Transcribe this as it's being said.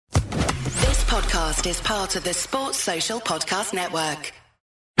podcast is part of the Sports Social Podcast Network.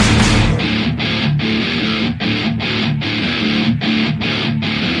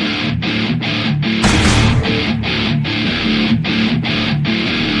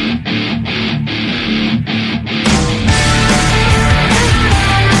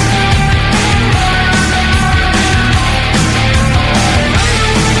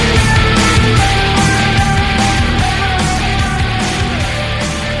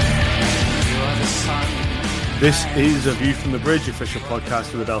 This is A View from the Bridge, official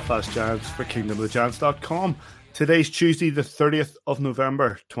podcast of the Belfast Giants for KingdomoftheGiants.com. Today's Tuesday, the 30th of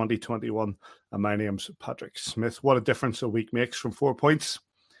November, 2021, and my name's Patrick Smith. What a difference a week makes, from 4 points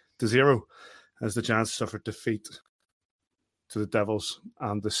to 0, as the Giants suffered defeat to the Devils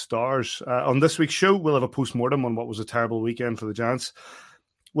and the Stars. On this week's show, we'll have a post-mortem on what was a terrible weekend for the Giants.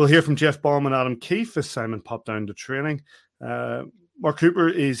 We'll hear from Jeff Baum and Adam Keefe as Simon popped down to training. Mark Cooper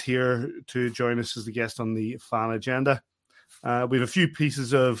is here to join us as the guest on the fan agenda. We have a few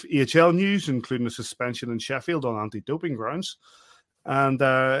pieces of AHL news, including a suspension in Sheffield on anti-doping grounds. And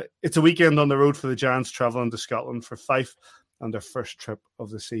it's a weekend on the road for the Giants, travelling to Scotland for Fife and their first trip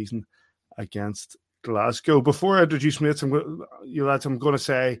of the season against Glasgow. Before I introduce mates, you lads, I'm going to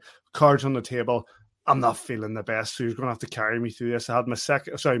say, cards on the table. I'm not feeling the best, so you're going to have to carry me through this. I had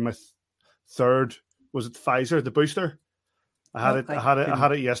my third, was it Pfizer, the booster? I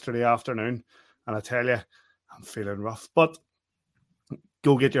had it yesterday afternoon, and I tell you, I'm feeling rough. But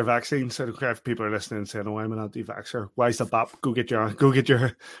go get your vaccine. So if people are listening and saying, "Oh, I'm an anti-vaxxer," why is the BAP? Go get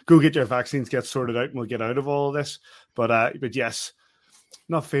your vaccines, get sorted out, and we'll get out of all of this. But yes,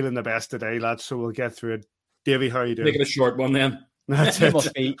 not feeling the best today, lads. So we'll get through it. Davey, how are you doing? Make it a short one then. That's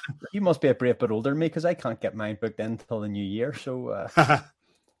you must be a brief bit older than me, because I can't get mine booked in until the new year. So I'm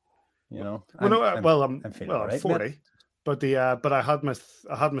feeling all right, 40. Mate. But I had my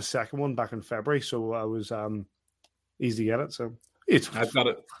second one back in February, so I was easy to get it. So I've got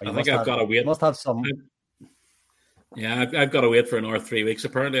it. I think I've got to wait. Must have some. Yeah, I've got to wait for another 3 weeks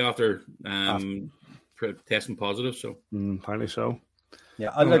apparently after testing positive. So apparently so. Yeah,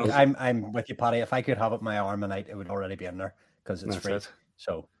 I'm with you, Paddy. If I could have it in my arm tonight, it would already be in there because it's free.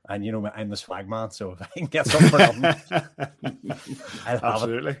 So, and I'm the swag man, so if I can get something for nothing, I'll have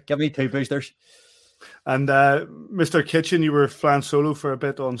Absolutely. It. Give me 2 boosters. And Mr. Kitchen, you were flying solo for a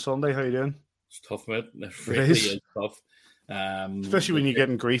bit on Sunday. How you doing? It's tough, mate. It really is tough. Especially when you're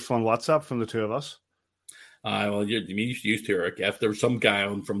getting grief on WhatsApp from the two of us. Well, you're used to it, Jeff. There was some guy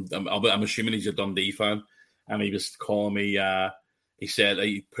on from, I'm assuming he's a Dundee fan, and he was calling me. He said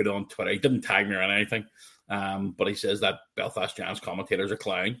he put it on Twitter. He didn't tag me or anything, but he says that Belfast Giants commentators are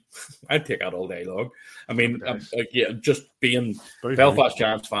clown. I'd take that all day long. I mean, just being Belfast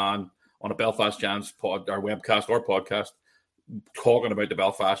Giants fan on a Belfast Giants pod or webcast or podcast, talking about the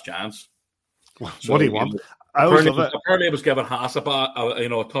Belfast Giants. So, what do you want? I always love it. Apparently, it was giving Haas a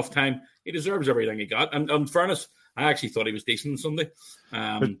tough time. He deserves everything he got. And in fairness, I actually thought he was decent on Sunday,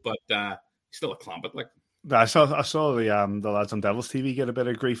 but he's still a clampet. Like I saw the lads on Devils TV get a bit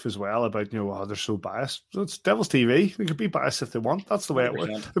of grief as well about they're so biased. So it's Devils TV. They could be biased if they want. That's the way 100%.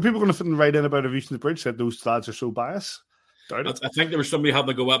 It works. The people going to fit and write in about A View from the Bridge said those lads are so biased. I think there was somebody having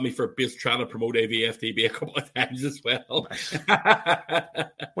to go at me for trying to promote AVFTB a couple of times as well. Nice.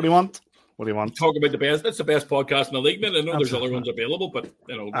 What do you want? Talk about the best. That's the best podcast in the league, man. I know there's other ones available, but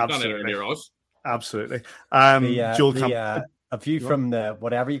not anywhere near us. Absolutely. A view from the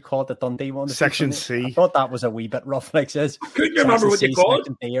whatever you call it, the Dundee one, Section C. I thought that was a wee bit rough. Like says, I couldn't remember what you called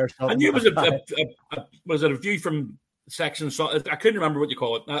it. I knew it was a view from Section. I couldn't remember what you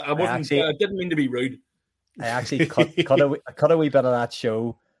call it. I didn't mean to be rude. I actually cut a wee bit of that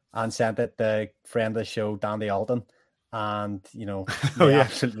show and sent it to the friend of the show, Dandy Alton, and they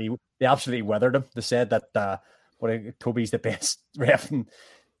absolutely withered him. They said that Toby's the best ref.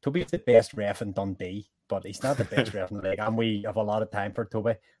 Toby's the best ref in Dundee, but he's not the best ref in the league. And we have a lot of time for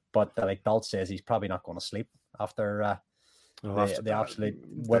Toby, but Dalt says he's probably not going to sleep after the absolute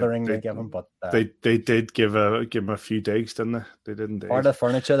withering they give him. But they did give him a few digs, didn't they? They didn't. Part of the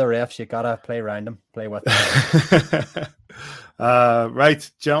furniture, the refs, you gotta play around them, play with them.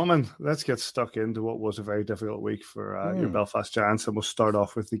 Right, gentlemen, let's get stuck into what was a very difficult week for your Belfast Giants, and we'll start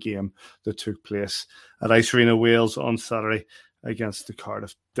off with the game that took place at Ice Arena, Wales on Saturday against the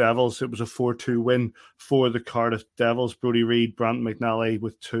Cardiff Devils. It was a 4-2 win for the Cardiff Devils. Brodie Reid, Brant McNally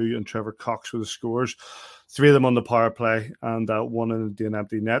with 2, and Trevor Cox with the scores. 3 of them on the power play, and 1 in the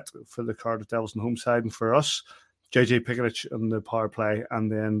empty net for the Cardiff Devils on home side. And for us, JJ Pikelic on the power play,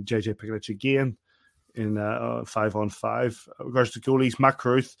 and then JJ Pikelic again in 5-on-5. Regards to goalies, Matt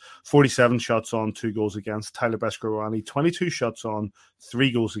Carruth, 47 shots on, 2 goals against. Tyler Beskorowany, 22 shots on,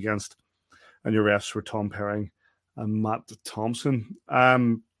 3 goals against. and your refs were Tom Perring and Matt Thompson.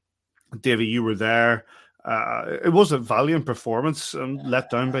 Davey, you were there. It was a valiant performance and let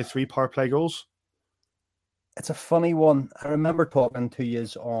down by 3 power play goals. It's a funny one. I remember talking to you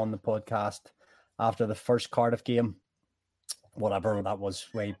on the podcast after the first Cardiff game, whatever that was,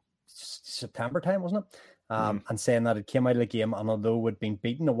 September time, wasn't it? And saying that it came out of the game, and although we'd been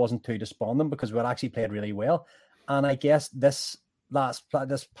beaten, it wasn't too despondent because we'd actually played really well. And I guess this past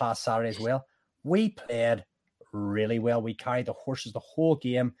Saturday as well, we played really well. We carried the horses the whole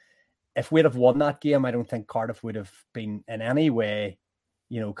game. If we'd have won that game, I don't think Cardiff would have been in any way,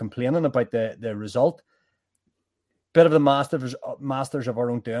 complaining about the result. Bit of the masters of our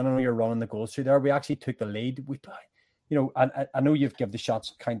own doing, and we were running the goals through there. We actually took the lead. I know you've given the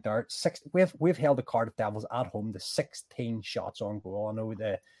shots count there. We've held the Cardiff Devils at home to 16 shots on goal. I know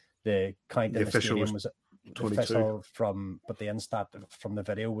the count in the stadium was 22 but the instat from the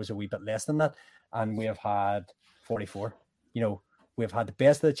video was a wee bit less than that, and we have had 44. We've had the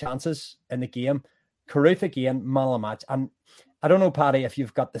best of the chances in the game. Carruth again, man of the match. And I don't know, Paddy, if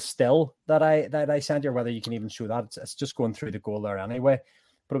you've got the still that I sent you, or whether you can even show that. It's just going through the goal there anyway.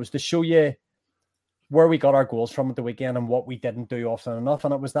 But it was to show you where we got our goals from at the weekend and what we didn't do often enough.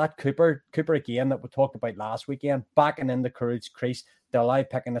 And it was that Cooper again that we talked about last weekend, backing in the Carruth's crease, to allow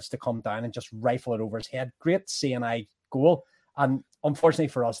Pickens to come down and just rifle it over his head. Great CNI goal. And unfortunately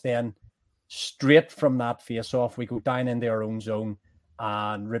for us then, straight from that face-off, we go down into our own zone,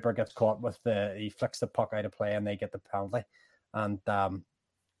 and Ripper gets caught he flicks the puck out of play, and they get the penalty. And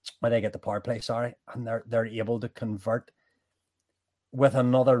they get the power play, and they're able to convert with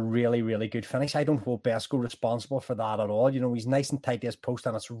another really, really good finish. I don't hold Besko responsible for that at all. He's nice and tight to his post,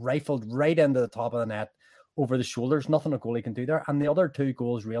 and it's rifled right into the top of the net over the shoulders. Nothing a goalie can do there. And the other 2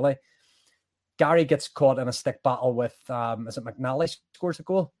 goals, really, Gary gets caught in a stick battle with, is it McNally scores a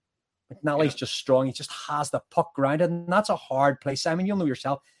goal? McNally's just strong. He just has the puck grounded, and that's a hard play. Simon, you'll know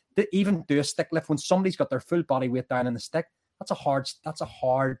yourself, to even do a stick lift when somebody's got their full body weight down in the stick. That's a hard,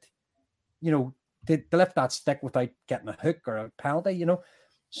 to lift that stick without getting a hook or a penalty,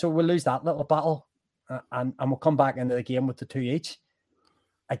 So we'll lose that little battle, and we'll come back into the game with the 2 each.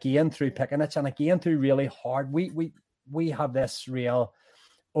 Again through Pickens, and again through really hard. We have this real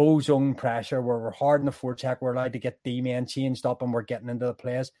ozone pressure where we're hard in the forecheck. We're allowed to get D-men changed up, and we're getting into the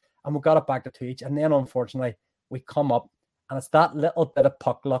plays, and we got it back to 2 each. And then unfortunately we come up, and it's that little bit of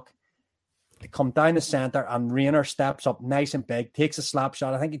puck luck. They come down the centre, and Rayner steps up nice and big, takes a slap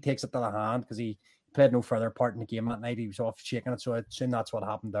shot. I think he takes it to the hand because he played no further part in the game that night. He was off shaking it, so I assume that's what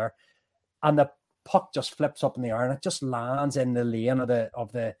happened there. And the puck just flips up in the air, and it just lands in the lane of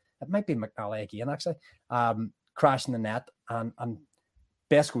the it might be McNally again, actually, crashing the net, and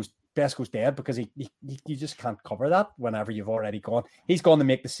Besko's dead because you just can't cover that whenever you've already gone. He's gone to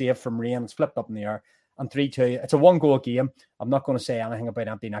make the save from Rain. It's flipped up in the air. And 3-2. It's a 1-goal game. I'm not going to say anything about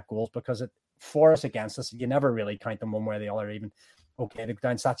empty net goals because for us against us, you never really count them one way or the other, even. Okay, the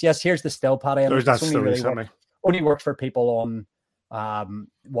down stats. Yes, here's the still, Paddy. Only works for people on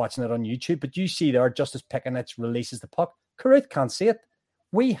watching it on YouTube. But you see there, just as Pickens releases the puck, Carruth can't see it.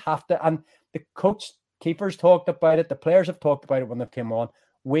 We have to, and the coach, keepers talked about it. The players have talked about it when they came on.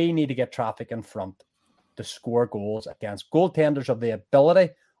 We need to get traffic in front to score goals against goaltenders of the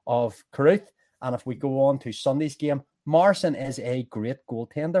ability of Carruth. And if we go on to Sunday's game, Morrison is a great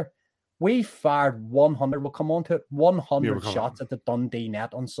goaltender. We fired 100, we'll come on to it, 100 shots at the Dundee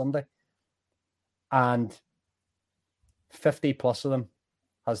net on Sunday. And 50 plus of them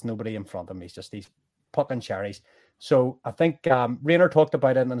has nobody in front of him. He's pucking cherries. So I think Rayner talked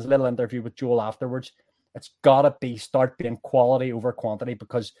about it in his little interview with Joel afterwards. It's got to start being quality over quantity,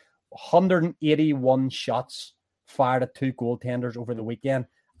 because 181 shots fired at 2 goaltenders over the weekend,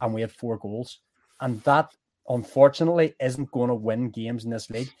 and we had 4 goals. And that, unfortunately, isn't going to win games in this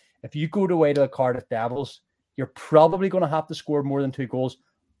league. If you go away to the Cardiff Devils, you're probably going to have to score more than 2 goals.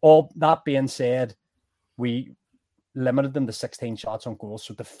 All that being said, we limited them to 16 shots on goal.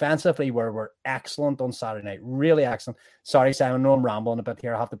 So defensively, we're excellent on Saturday night. Really excellent. Sorry, Simon, I know I'm rambling a bit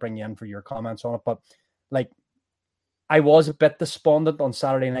here. I have to bring you in for your comments on it. But, I was a bit despondent on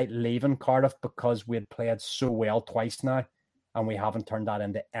Saturday night leaving Cardiff because we had played so well twice now, and we haven't turned that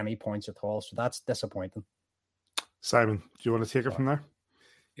into any points at all. So that's disappointing. Simon, do you want to take it from there?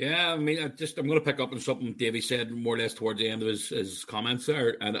 Yeah, I mean, I'm going to pick up on something Davey said more or less towards the end of his comments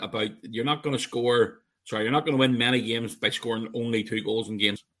there, and about you're not going to win many games by scoring only 2 goals in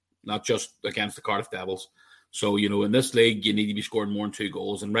games, not just against the Cardiff Devils. So, in this league, you need to be scoring more than 2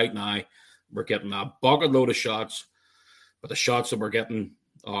 goals. And right now, we're getting a bucket load of shots, but the shots that we're getting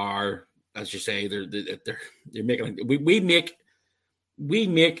are, as you say, they're making. We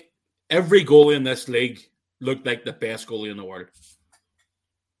make every goalie in this league looked like the best goalie in the world.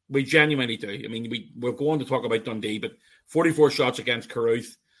 We genuinely do. I mean, we're going to talk about Dundee, but 44 shots against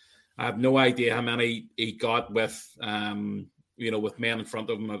Carruth. I have no idea how many he got with, with men in front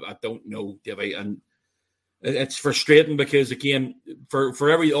of him. I don't know, Davey. And it's frustrating because, again, for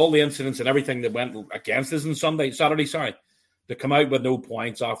all the incidents and everything that went against us on Saturday, to come out with no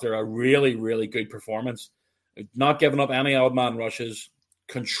points after a really, really good performance, not giving up any odd man rushes,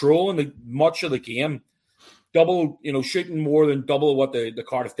 controlling much of the game, shooting more than double what the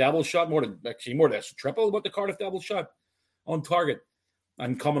Cardiff Devils shot, more or less triple what the Cardiff Devils shot on target,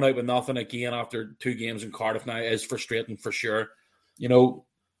 and coming out with nothing again after 2 games in Cardiff now is frustrating for sure.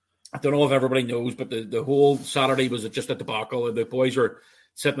 I don't know if everybody knows, but the whole Saturday was just a debacle. The boys were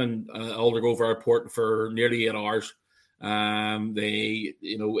sitting in Aldergrove Airport for nearly 8 hours.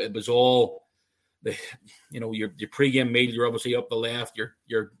 It was all your pre-game meal. You're obviously up the left.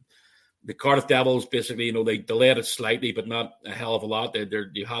 The Cardiff Devils basically, they delayed it slightly, but not a hell of a lot.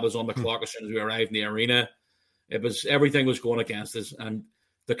 You had us on the clock as soon as we arrived in the arena. Everything was going against us, and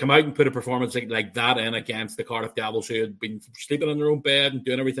to come out and put a performance like that in against the Cardiff Devils, who had been sleeping in their own bed and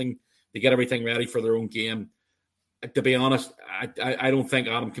doing everything to get everything ready for their own game. To be honest, I don't think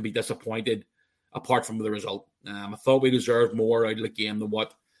Adam can be disappointed apart from the result. I thought we deserved more out of the game than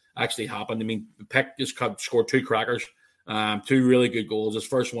what actually happened. I mean, Pick just scored 2 crackers, 2 really good goals. His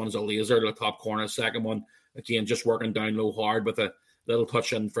first one is a laser to the top corner. His second one, again, just working down low hard with a little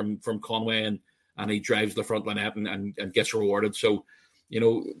touch in from Conway, and he drives the front line out and gets rewarded. So,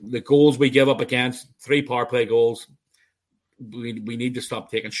 the goals we give up against 3 power play goals, we need to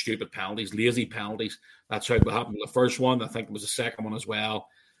stop taking stupid penalties, lazy penalties. That's how it happened. The first one, I think it was the second one as well.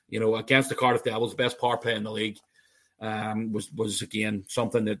 Against the Cardiff Devils, the best power play in the league, was again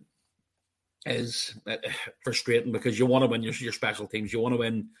something that is frustrating because you want to win your special teams. You want to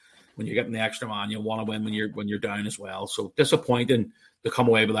win when you're getting the extra man. You want to win when you're down as well. So disappointing to come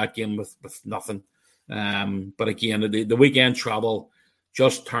away with that game with nothing. But again, the weekend travel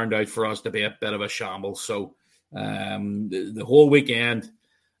just turned out for us to be a bit of a shambles. So the whole weekend,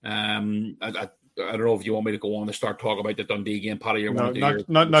 I don't know if you want me to go on to start talking about the Dundee game, Paddy.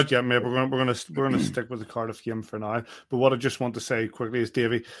 Not yet, mate. We're going to stick with the Cardiff game for now. But what I just want to say quickly is,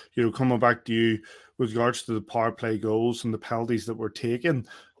 Davey, coming back to you with regards to the power play goals and the penalties that were taken.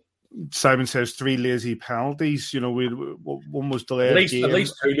 Simon says 3 lazy penalties. One was delayed. At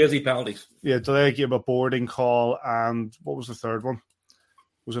least 2 lazy penalties. Yeah, delayed game, a boarding call, and what was the third one?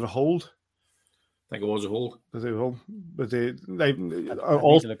 Was it a hold? I think it was a hold. Was it a hold? But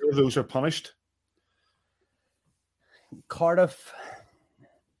all 3 of those are punished. Cardiff,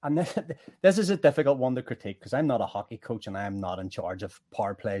 and this is a difficult one to critique because I'm not a hockey coach and I'm not in charge of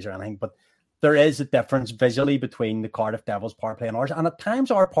power plays or anything, but there is a difference visually between the Cardiff Devils power play and ours. And at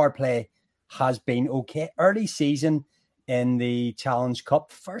times our power play has been okay. Early season in the Challenge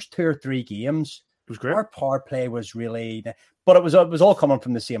Cup, first 2 or 3 games, it was great. Our power play was really, but it was all coming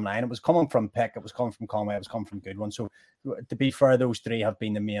from the same line. It was coming from Pick, it was coming from Conway, it was coming from Goodwin. So to be fair, those 3 have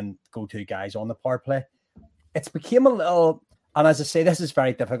been the main go-to guys on the power play. It's became a little, and as I say, this is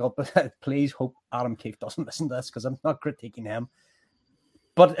very difficult, but please hope Adam Keefe doesn't listen to this because I'm not critiquing him.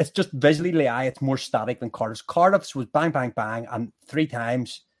 But it's just visually, it's more static than Cardiff's. Cardiff's was bang, bang, bang, and 3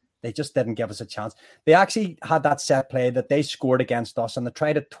 times they just didn't give us a chance. They actually had that set play that they scored against us, and they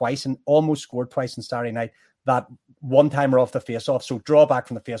tried it twice and almost scored twice on Saturday night. That one-timer off the face-off, so draw back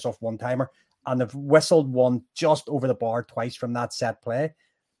from the face-off one-timer, and they've whistled one just over the bar twice from that set play.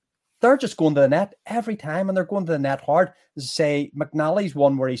 They're just going to the net every time, and they're going to the net hard. As I say, McNally's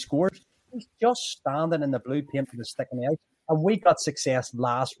one where he scores, he's just standing in the blue paint with the stick in the ice. And we got success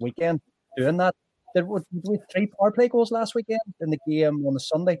last weekend doing that. Did we have 3 power play goals last weekend in the game on the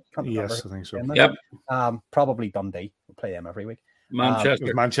Sunday? Yes, I think so. Yep. Probably Dundee. We play them every week.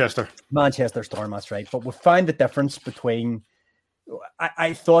 Manchester Storm, that's right. But we found the difference between...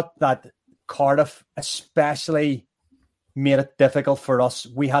 I thought that Cardiff especially made it difficult for us.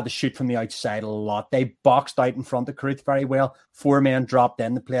 We had to shoot from the outside a lot. They boxed out in front of Carruth very well. 4 men dropped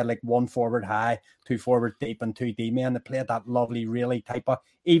in. They played like 1 forward high, 2 forward deep, and 2 D men. They played that lovely, really type of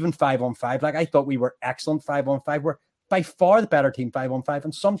even 5-on-5. Like I thought we were excellent 5-on-5. We're by far the better team 5-on-5.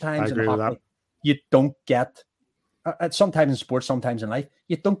 And sometimes in hockey, you don't get. Sometimes in sports, sometimes in life,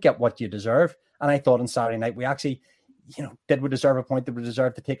 you don't get what you deserve. And I thought on Saturday night we actually, did we deserve a point? Did we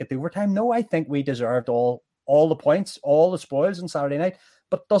deserve to take it to overtime? No, I think we deserved all the points, all the spoils on Saturday night,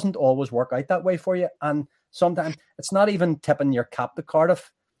 but doesn't always work out that way for you. And sometimes it's not even tipping your cap to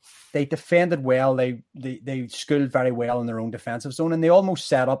Cardiff. They defended well. They schooled very well in their own defensive zone, and they almost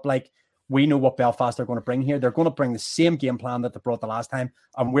set up like we know what Belfast are going to bring here. They're going to bring the same game plan that they brought the last time,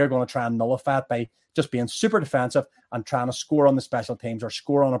 and we're going to try and nullify it by just being super defensive and trying to score on the special teams or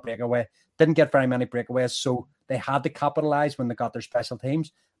score on a breakaway. Didn't get very many breakaways, so they had to capitalise when they got their special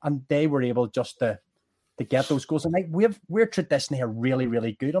teams, and they were able just to get those goals. And we're traditionally really,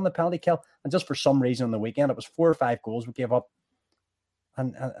 really good on the penalty kill, and just for some reason on the weekend, it was 4 or 5 goals we gave up.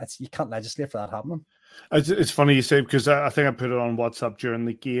 And you can't legislate for that happening. It's funny you say, because I think I put it on WhatsApp during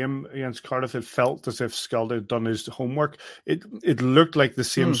the game against Cardiff. It felt as if Scully had done his homework. It looked like the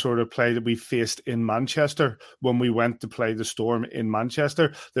same sort of play that we faced in Manchester when we went to play the Storm in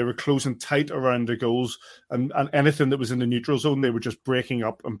Manchester. They were closing tight around the goals, and anything that was in the neutral zone, they were just breaking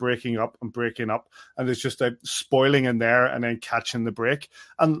up and breaking up and breaking up. And it's just like spoiling in there and then catching the break.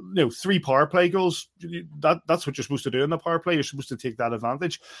 And 3 power play goals, that's what you're supposed to do in the power play. You're supposed to take that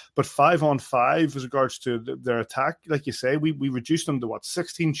advantage. But 5-on-5 as regards to their attack, like you say, we reduced them to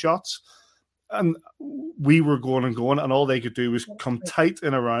 16 shots, and we were going, and all they could do was come tight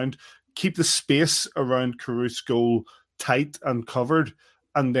in around, keep the space around Carruth's goal tight and covered,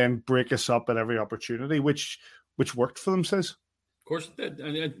 and then break us up at every opportunity, which worked for them, says. Of course it did.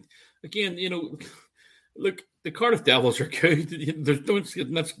 And again, look, the Cardiff Devils are good.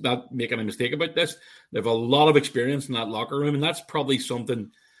 Let's not make any mistake about this. They have a lot of experience in that locker room, and that's probably something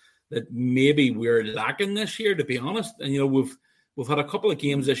that maybe we're lacking this year, to be honest. And, we've had a couple of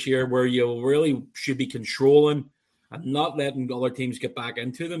games this year where you really should be controlling and not letting other teams get back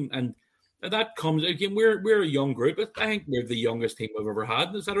into them. And that comes, again, we're a young group. I think we're the youngest team we've ever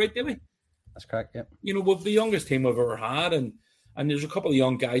had. Is that right, Davey? That's correct, yeah. We're the youngest team we've ever had, and there's a couple of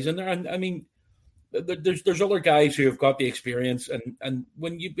young guys in there. And, I mean, there's other guys who have got the experience. And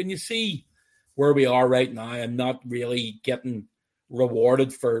when you see where we are right now and not really getting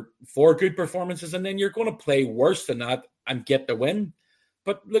rewarded for good performances, and then you're going to play worse than that and get the win.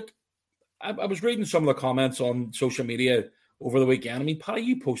 But look, I was reading some of the comments on social media over the weekend. I mean, Paddy,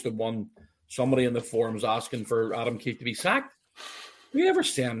 you posted somebody in the forums asking for Adam Keefe to be sacked. We ever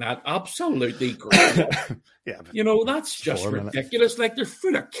saying that? Absolutely great. Yeah, that's just ridiculous. Like, they're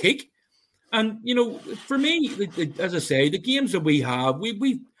full of kick. And for me, as I say, the games that we have,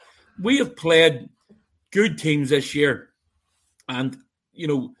 we have played good teams this year. And,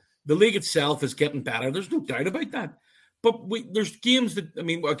 the league itself is getting better. There's no doubt about that. But there's games that, I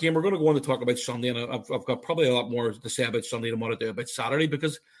mean, again, we're going to go on to talk about Sunday, and I've got probably a lot more to say about Sunday than what I do about Saturday,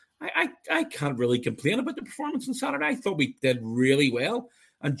 because I can't really complain about the performance on Saturday. I thought we did really well.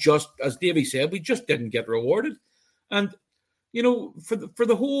 And just, as Davey said, we just didn't get rewarded. And, for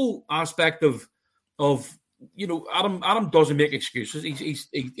the whole aspect of Adam doesn't make excuses.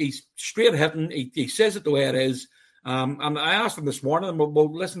 He's straight hitting. He says it the way it is. And I asked him this morning, and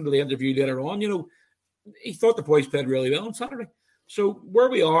we'll listen to the interview later on, he thought the boys played really well on Saturday. So where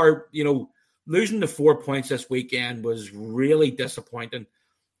we are, losing the 4 points this weekend was really disappointing.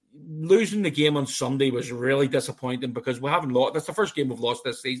 Losing the game on Sunday was really disappointing because we haven't lost. That's the first game we've lost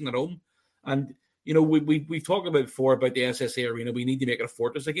this season at home. And, we've talked about before about the SSA Arena. We need to make it a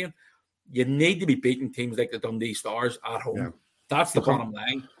fortress again. You need to be beating teams like the Dundee Stars at home. Yeah. That's the bottom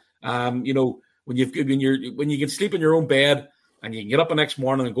line. When you can sleep in your own bed and you can get up the next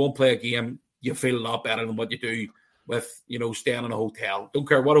morning and go and play a game, you feel a lot better than what you do with, staying in a hotel. Don't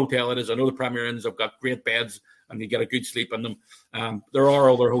care what hotel it is. I know the Premier Inns have got great beds and you get a good sleep in them. There are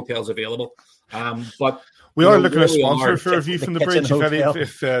other hotels available. But we are looking at a sponsor for a view from the bridge.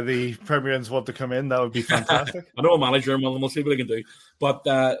 If the Premier Inns want to come in, that would be fantastic. I know a manager, and we'll see what they can do. But,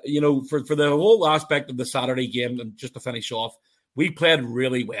 for the whole aspect of the Saturday game, and just to finish off, we played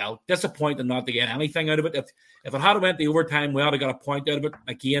really well. Disappointed not to get anything out of it. If it had went to overtime, we would have got a point out of it.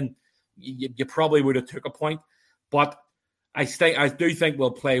 Again, you probably would have took a point. But I do think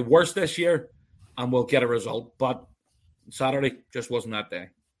we'll play worse this year and we'll get a result. But Saturday just wasn't that day.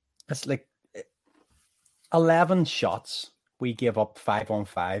 It's like 11 shots. We gave up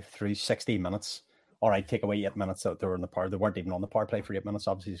 5-on-5 through 60 minutes. All right, take away 8 minutes that they were in the power. They weren't even on the power play for 8 minutes.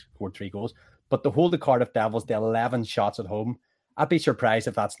 Obviously, scored 3 goals. But the whole of the Cardiff Devils, the 11 shots at home, I'd be surprised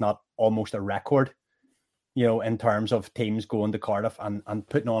if that's not almost a record, in terms of teams going to Cardiff and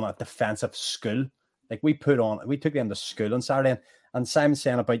putting on a defensive school. Like we took them to school on Saturday. And Simon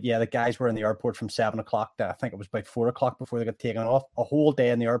saying about, the guys were in the airport from 7 o'clock to, I think it was about 4 o'clock before they got taken off, a whole day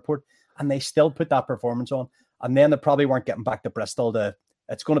in the airport. And they still put that performance on. And then they probably weren't getting back to Bristol.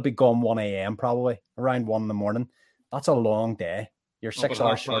 It's going to be gone 1 a.m. probably, around 1 in the morning. That's a long day. You're 6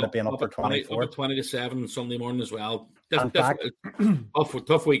 hours short of being up for 24. Up at 20 to 7 Sunday morning as well.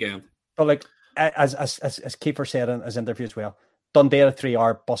 Tough weekend. But as Kiefer said in his interview as well, Dundee had a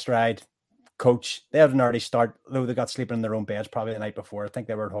 3-hour bus ride, coach. They had an early start, though they got sleeping in their own beds probably the night before. I think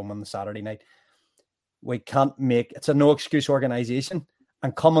they were at home on the Saturday night. We can't make, it's a no excuse organisation.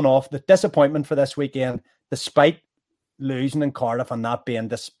 And coming off the disappointment for this weekend, despite losing in Cardiff and that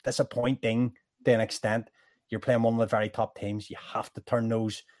being disappointing to an extent, you're playing one of the very top teams. You have to turn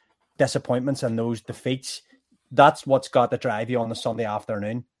those disappointments and those defeats. That's what's got to drive you on the Sunday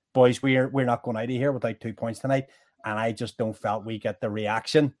afternoon. Boys, we're not going out of here without 2 points tonight. And I just don't felt we get the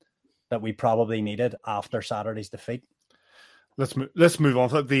reaction that we probably needed after Saturday's defeat. Let's move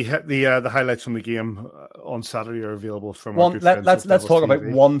on. The highlights from the game on Saturday are available from let's talk about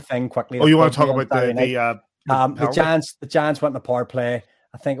one thing quickly. Oh, you want to talk about the Giants? The Giants went in the power play.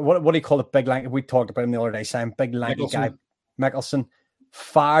 I think what do you call it? Big lanky. We talked about him the other day. Sam, big lanky guy, Mickelson,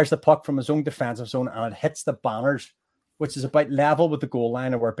 fires the puck from his own defensive zone and it hits the banners, which is about level with the goal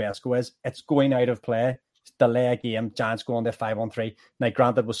line of where Besco is. It's going out of play. It's delay a game. Giants go on to 5-on-3. Now,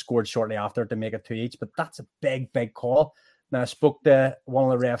 granted, was scored shortly after to make it 2 each, but that's a big, big call. Now, I spoke to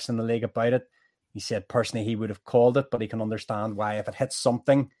one of the refs in the league about it. He said personally he would have called it, but he can understand why if it hits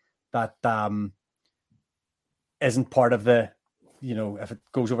something that isn't part of the, if it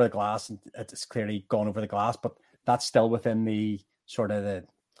goes over the glass, and it's clearly gone over the glass, but that's still within the sort of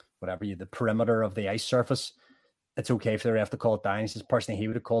the perimeter of the ice surface. It's okay for the ref to call it down. He says personally he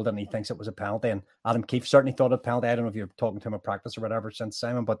would have called it and he thinks it was a penalty. And Adam Keefe certainly thought it was a penalty. I don't know if you're talking to him at practice or whatever since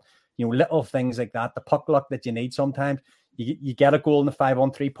Simon, but little things like that, the puck luck that you need sometimes. You get a goal in the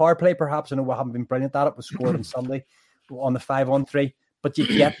 5-on-3 power play, perhaps. I know we haven't been brilliant at it. We scored on Sunday on the 5-on-3, but you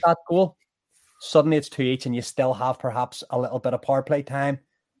get that goal. Suddenly it's 2 each and you still have perhaps a little bit of power play time.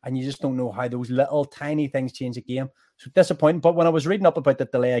 And you just don't know how those little tiny things change a game. So disappointing. But when I was reading up about the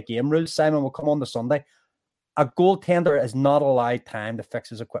delay of game rules, Simon, will come on the Sunday. A goaltender is not allowed time to fix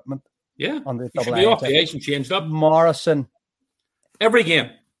his equipment. Yeah. On the he should be off the ice and changed up. Morrison. Every game.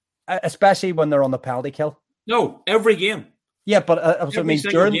 Especially when they're on the penalty kill. No, every game. Yeah, but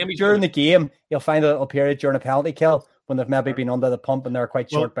during the game, you'll find a little period during a penalty kill when they've maybe been under the pump and they're quite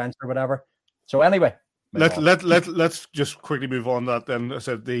short bench or whatever. So anyway. Let's just quickly move on that then. I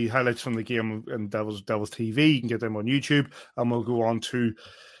said the highlights from the game and Devils TV, you can get them on YouTube, and we'll go on to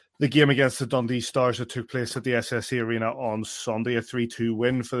the game against the Dundee Stars that took place at the SSE Arena on Sunday, a 3-2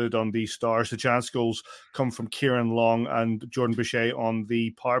 win for the Dundee Stars. The Giants goals come from Kieran Long and Jordan Boucher on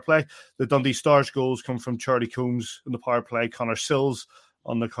the power play. The Dundee Stars goals come from Charlie Combs in the power play, Connor Sills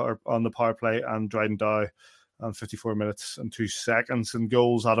on the power play, and Dryden Dow on 54 minutes and 2 seconds. And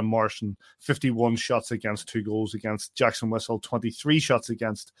goals, Adam Morrison, 51 shots against, 2 goals against. Jackson Whistle, 23 shots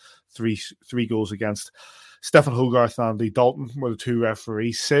against, 3 goals against. Stephen Hogarth and Andy Dalton were the 2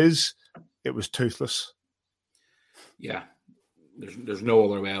 referees. Says it was toothless. Yeah, there's no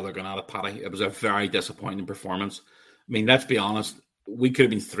other way of looking at it, Paddy. It was a very disappointing performance. I mean, let's be honest. We could have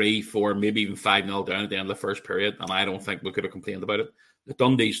been 3-4, maybe even 5-0 down at the end of the first period, and I don't think we could have complained about it. The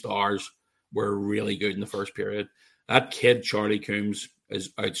Dundee Stars were really good in the first period. That kid, Charlie Coombs, is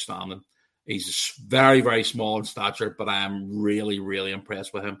outstanding. He's very, very small in stature, but I am really, really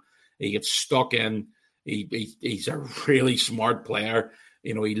impressed with him. He gets stuck in. He's a really smart player.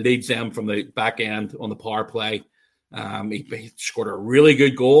 He leads them from the back end on the power play. He scored a really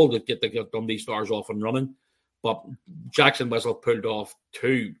good goal to get the Dundee Stars off and running. But Jackson Whistle pulled off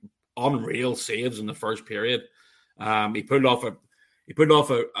 2 unreal saves in the first period. He pulled off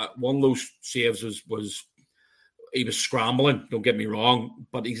one of those saves was he was scrambling. Don't get me wrong,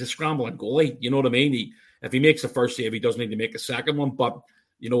 but he's a scrambling goalie. You know what I mean? If he makes the first save, he doesn't need to make a second one. But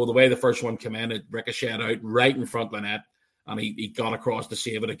the way the first one came in, it ricocheted out right in front of the net, and he got across to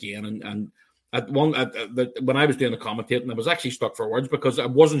save it again. And when I was doing the commentating, I was actually stuck for words because I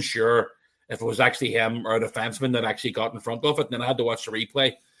wasn't sure if it was actually him or a defenseman that actually got in front of it. And then I had to watch the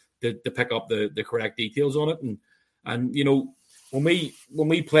replay to pick up the correct details on it. And when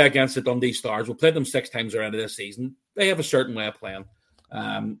we play against the Dundee Stars, we'll play them 6 times around this season. They have a certain way of playing.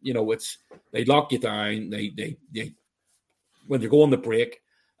 They lock you down. They when they go on the break.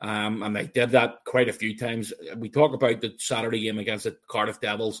 And they did that quite a few times. We talk about the Saturday game against the Cardiff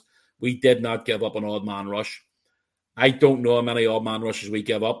Devils. We did not give up an odd man rush. I don't know how many odd man rushes we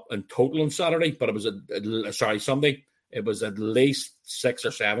give up in total on Saturday, but it was Sunday. It was at least 6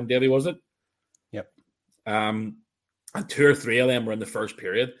 or 7, Davey, was it? Yep. And 2 or 3 of them were in the first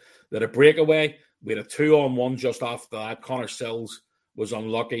period. They had a breakaway. We had a 2-on-1 just after that. Connor Sills was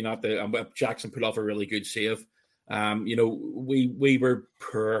unlucky and Jackson put off a really good save. We were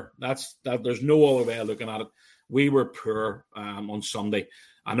poor. There's no other way of looking at it. We were poor on Sunday.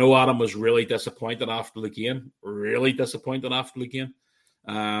 I know Adam was really disappointed after the game.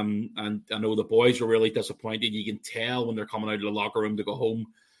 And I know the boys were really disappointed. You can tell when they're coming out of the locker room to go home.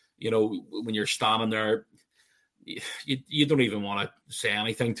 when you're standing there, you don't even want to say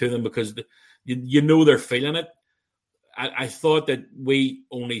anything to them because they're feeling it. I thought that we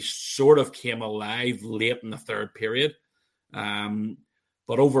only sort of came alive late in the third period.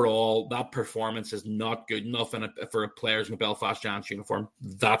 But overall, that performance is not good enough for players in a Belfast Giants uniform.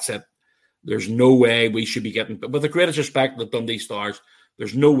 That's it. There's no way we should be getting, with the greatest respect to the Dundee Stars,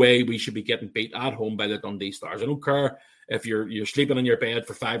 there's no way we should be getting beat at home by the Dundee Stars. I don't care if you're sleeping in your bed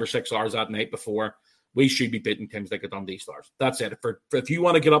for 5 or 6 hours that night before. We should be beating teams like the Dundee Stars. That's it. If you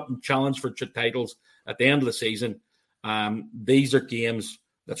want to get up and challenge for titles at the end of the season, these are games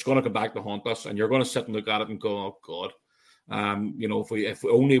that's going to come back to haunt us, and you're going to sit and look at it and go, "Oh God." If we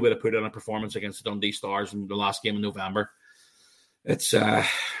only would have put in a performance against the Dundee Stars in the last game in November, it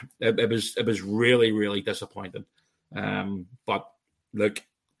was really, really disappointing. But look,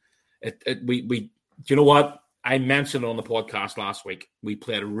 we you know what? I mentioned on the podcast last week, we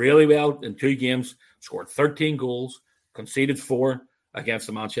played really well in 2 games, scored 13 goals, conceded 4 against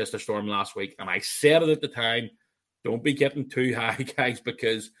the Manchester Storm last week. And I said it at the time, don't be getting too high, guys,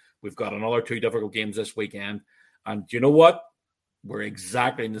 because we've got another 2 difficult games this weekend. And you know what? We're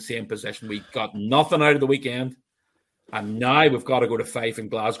exactly in the same position. We got nothing out of the weekend. And now we've got to go to Fife in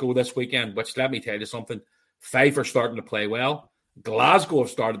Glasgow this weekend, which, let me tell you something, Fife are starting to play well. Glasgow have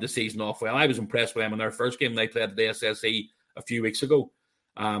started the season off well. I was impressed with them in their first game they played at the SSE a few weeks ago.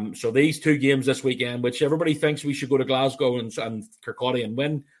 So these 2 games this weekend, which everybody thinks we should go to Glasgow and Kirkcaldy and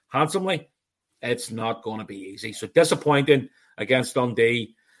win handsomely, it's not going to be easy. So disappointing against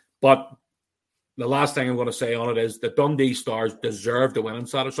Dundee. But the last thing I'm going to say on it is the Dundee Stars deserve to win on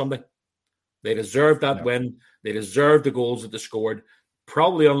Saturday, Sunday. They deserve that win. They deserve the goals that they scored.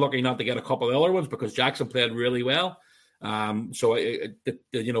 Probably unlucky not to get a couple of other ones because Jackson played really well. Pasha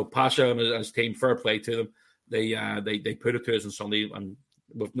and his team, fair play to them. They put it to us on Sunday, and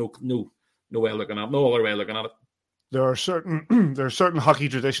with no way of looking at it, no other way of looking at it. There are certain hockey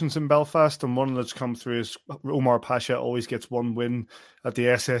traditions in Belfast, and one that's come through is Omar Pasha always gets 1 win at the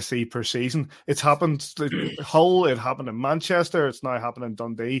SSE per season. It's happened in Hull, it happened in Manchester, it's now happening in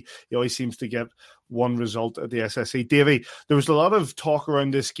Dundee. He always seems to get 1 result at the SSE. Davey, there was a lot of talk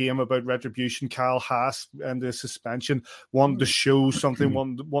around this game about retribution. Kyle Haas and the suspension, wanted to show something,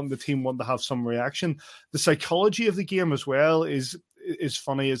 wanted the team wanted to have some reaction. The psychology of the game as well is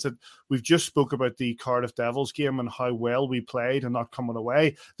funny, is that we've just spoke about the Cardiff Devils game and how well we played and not coming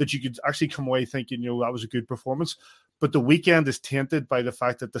away, that you could actually come away thinking, that was a good performance. But the weekend is tainted by the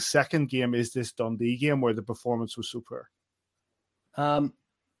fact that the second game is this Dundee game where the performance was so poor.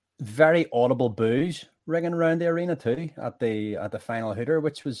 Very audible boos ringing around the arena too at the final hooter,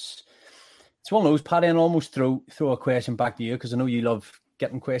 which was, it's one of those, Paddy, and almost throw a question back to you because I know you love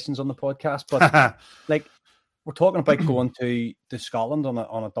getting questions on the podcast, but we're talking about going to Scotland on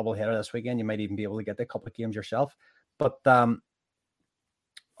a double header this weekend. You might even be able to get a couple of games yourself. But are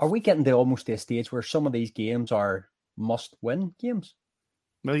we getting to almost a stage where some of these games are must-win games?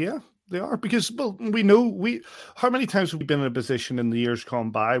 Well, yeah, they are. Because, we know how many times have we been in a position in the years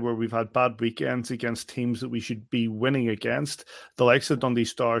gone by where we've had bad weekends against teams that we should be winning against, the likes of Dundee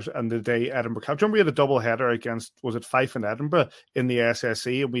Stars and the day Edinburgh Cap. Remember we had a double header against, was it Fife and Edinburgh in the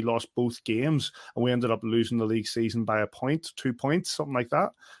SSE, and we lost both games and we ended up losing the league season by 1 point, 2 points, something like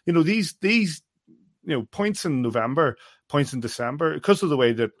that. These points in November, points in December, because of the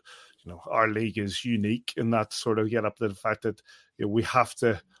way that our league is unique, and that sort of get up to the fact that we have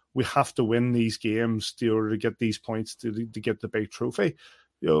to win these games in order to get these points to get the big trophy.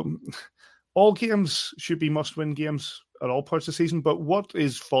 All games should be must-win games at all parts of the season. But what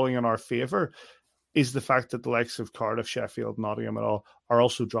is falling in our favour is the fact that the likes of Cardiff, Sheffield, Nottingham, and all are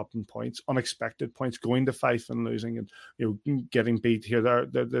also dropping points, unexpected points, going to Fife and losing, and getting beat here.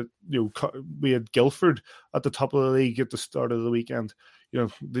 We had Guildford at the top of the league at the start of the weekend.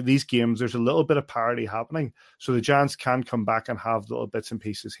 These games, there's a little bit of parity happening, so the Giants can come back and have little bits and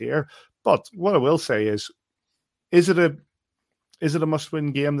pieces here. But what I will say is it a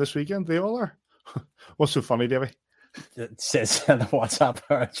must-win game this weekend? They all are. What's so funny, Davey? It says in the WhatsApp,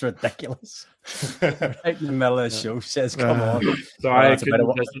 it's ridiculous. Right in the middle of the show, says, "Come on." Sorry,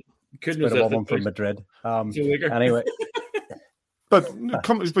 couldn't resist one from Madrid. Anyway. But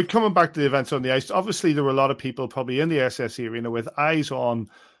coming back to the events on the ice, obviously there were a lot of people probably in the SSE arena with eyes on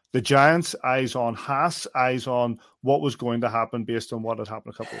the Giants, eyes on Haas, eyes on what was going to happen based on what had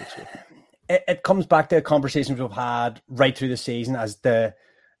happened a couple of weeks ago. It comes back to conversations we've had right through the season as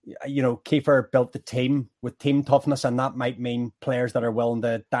Kiefer built the team with team toughness, and that might mean players that are willing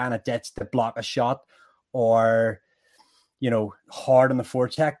to die in a ditch to block a shot or, hard on the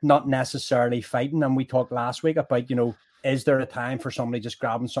forecheck, not necessarily fighting. And we talked last week about, is there a time for somebody just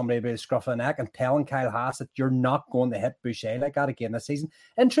grabbing somebody by the scruff of the neck and telling Kyle Haas that you're not going to hit Boucher like that again this season?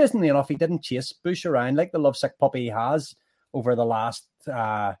 Interestingly enough, he didn't chase Bush around like the lovesick puppy he has over the last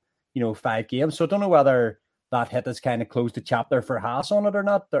 5 games. So I don't know whether that hit has kind of closed the chapter for Haas on it or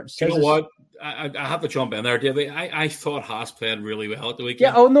not. You know what? I have to jump in there, David. I thought Haas played really well at the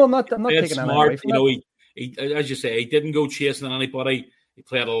weekend. Yeah. Oh no, I'm not taking anything away from it. He, as you say, he didn't go chasing anybody. He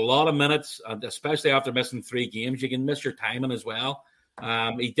played a lot of minutes, and especially after missing 3 games, you can miss your timing as well.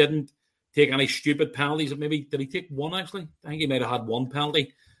 He didn't take any stupid penalties. Maybe did he take one? Actually, I think he might have had 1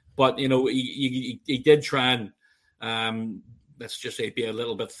 penalty. But he did try and let's just say be a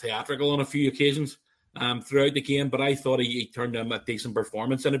little bit theatrical on a few occasions throughout the game. But I thought he turned in a decent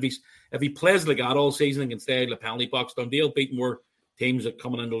performance. And if he plays like that all season and can stay in the penalty box, Dundee will beat more teams that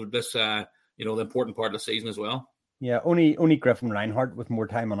coming into this the important part of the season as well. Yeah, only Griffin Reinhardt with more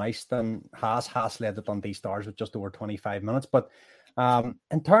time on ice than Haas. Haas led the Dundee Stars with just over 25 minutes. But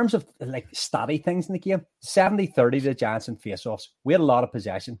in terms of like statty things in the game, 70-30 the Giants in face-offs. We had a lot of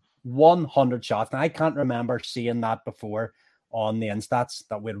possession, 100 shots. Now, I can't remember seeing that before on the Instats,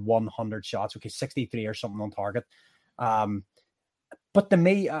 that we had 100 shots. Okay, 63 or something on target. But to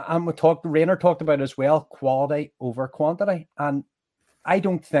me, Rainer talked about it as well, quality over quantity. And I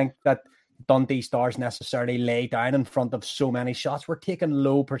don't think that Dundee Stars necessarily lay down in front of so many shots. We're taking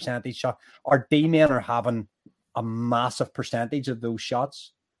low percentage shots. Our D-men are having a massive percentage of those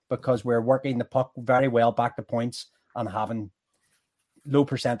shots because we're working the puck very well back to points and having low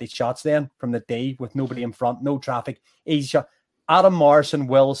percentage shots then from the D with nobody in front, no traffic, easy shot. Adam Morrison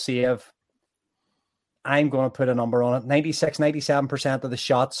will save, I'm going to put a number on it, 96, 97% of the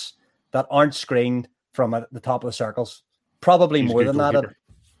shots that aren't screened from the top of the circles. Probably more than that.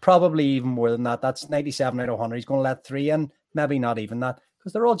 Probably even more than that. That's 97 out of 100. He's going to let 3 in, maybe not even that,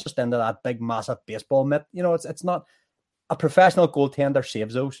 because they're all just into that big, massive baseball mitt. It's not a professional goaltender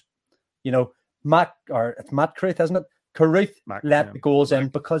saves those. It's Matt Carruth, isn't it? Carruth let the goals in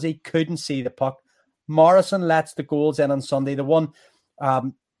because he couldn't see the puck. Morrison lets the goals in on Sunday. The one,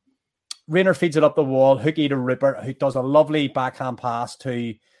 Rainer feeds it up the wall, hooky to Rupert, who does a lovely backhand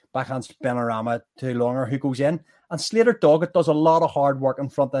spinorama to Longer, who goes in. And Slater Doggett does a lot of hard work in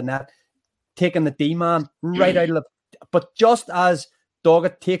front of the net, taking the D-man right out of the... But just as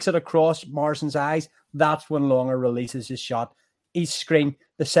Doggett takes it across Morrison's eyes, that's when Longer releases his shot. He's screened.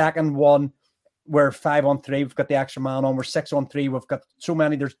 The second one, we're 5-on-3. We've got the extra man on. We're 6-on-3. We've got so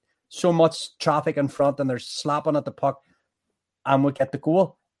many. There's so much traffic in front, and they're slapping at the puck, and we get the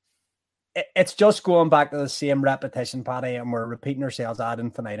goal. It's just going back to the same repetition, Paddy, and we're repeating ourselves ad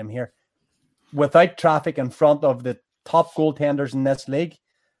infinitum here. Without traffic in front of the top goaltenders in this league,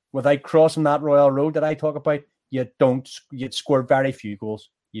 without crossing that Royal Road that I talk about, you'd score very few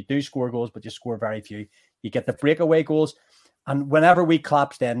goals. You do score goals, but you score very few. You get the breakaway goals. And whenever we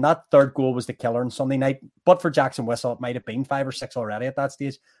collapsed in, that third goal was the killer on Sunday night. But for Jackson Whistle, it might have been 5 or 6 already at that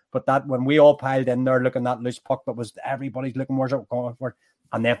stage. But that when we all piled in there looking at that loose puck that was everybody's looking where's it going for,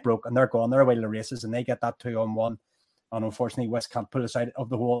 and they broke and they're gone. They're away to the races and they get that 2-on-1. And unfortunately, West can't pull us out of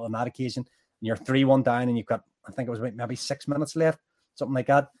the hole on that occasion. And you're 3-1 down and you've got, I think it was maybe 6 minutes left, something like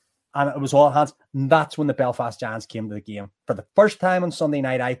that. And it was all hands. And that's when the Belfast Giants came to the game. For the first time on Sunday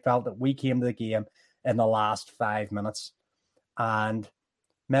night, I felt that we came to the game in the last 5 minutes. And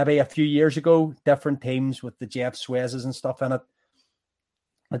maybe a few years ago, different teams with the Jeff Suezes and stuff in it,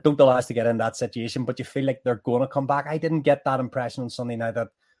 I don't allow us to get in that situation, but you feel like they're going to come back. I didn't get that impression on Sunday night that,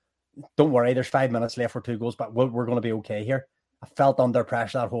 don't worry, there's 5 minutes left for 2 goals, but we're going to be okay here. I felt under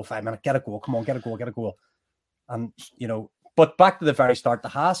pressure that whole 5 minutes. Get a goal. Come on, get a goal. And, but back to the very start, the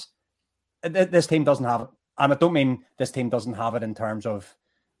Haas, this team doesn't have it. And I don't mean this team doesn't have it in terms of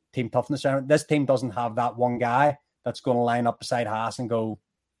team toughness. This team doesn't have that one guy that's going to line up beside Haas and go,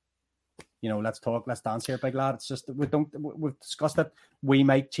 let's talk, let's dance here, big lad. It's just, we've discussed it. We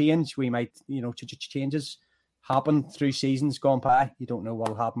might change. We might, changes happen through seasons gone by. You don't know what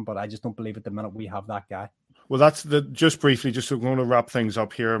will happen, but I just don't believe at the minute we have that guy. Well, that's just briefly, just we're going to wrap things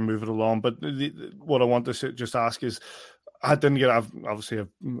up here and move it along. But what I want to just ask is, I've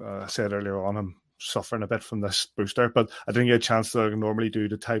said earlier on, I'm suffering a bit from this booster, but I didn't get a chance to normally do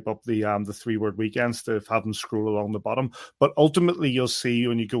to type up the 3-word weekends to have them scroll along the bottom. But ultimately, you'll see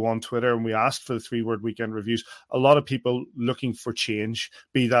when you go on Twitter, and we asked for the 3-word weekend reviews, a lot of people looking for change,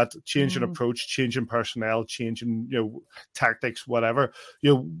 be that change in approach, change in personnel, change in tactics, whatever.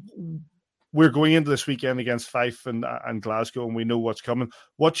 We're going into this weekend against Fife and Glasgow, and we know what's coming.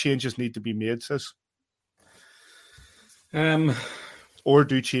 What changes need to be made, sis? Or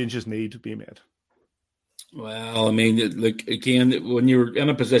do changes need to be made? Well, I mean, look, again, when you're in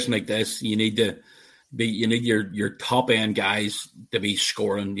a position like this, you need to You need your top end guys to be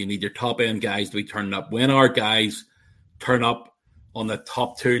scoring. You need your top end guys to be turning up. When our guys turn up on the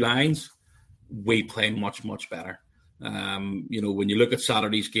top two lines, we play much, much better. When you look at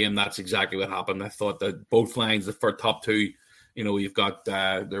Saturday's game, that's exactly what happened. I thought that both lines, the first top two, you've got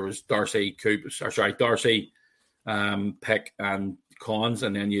there was Darcy, Pick and Collins,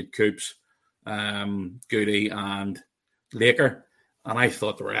 and then you had Coops, Goody and Laker. And I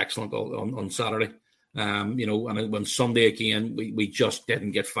thought they were excellent on Saturday. And when Sunday again, we just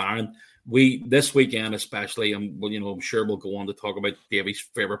didn't get firing. This weekend especially, I'm sure we'll go on to talk about Davy's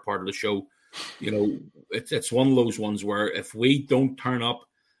favorite part of the show. It's one of those ones where if we don't turn up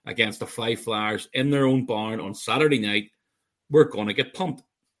against the Five Flyers in their own barn on Saturday night, we're going to get pumped.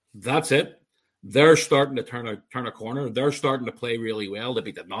 That's it. They're starting to turn a corner. They're starting to play really well. They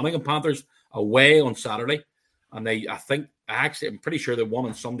beat the Nottingham Panthers away on Saturday, and I'm pretty sure they won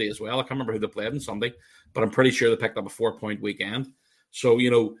on Sunday as well. I can't remember who they played on Sunday, but I'm pretty sure they picked up a 4-point weekend. So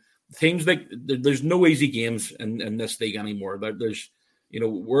teams there's no easy games in this league anymore. There's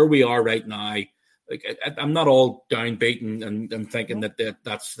where we are right now. Like I'm not all downbeaten and thinking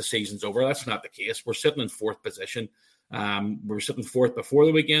that's the season's over. That's not the case. We're sitting in fourth position. We were sitting fourth before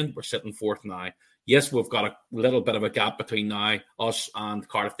the weekend. We're sitting fourth now. Yes, we've got a little bit of a gap between now us and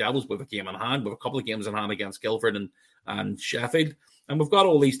Cardiff Devils. We have a game in hand. We have a couple of games in hand against Guildford and Sheffield. And we've got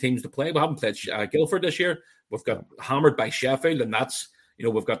all these teams to play. We haven't played Guildford this year. We've got hammered by Sheffield, and that's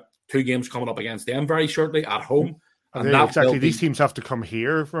we've got 2 games coming up against them very shortly at home. And exactly. These teams have to come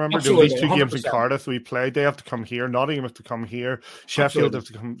here. Remember, these 2 games in Cardiff we played. They have to come here. Nottingham have to come here. Sheffield have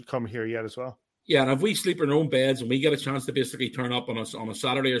to come here yet as well. Yeah, and if we sleep in our own beds and we get a chance to basically turn up on a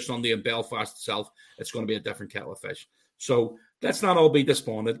Saturday or Sunday in Belfast itself, it's going to be a different kettle of fish. So let's not all be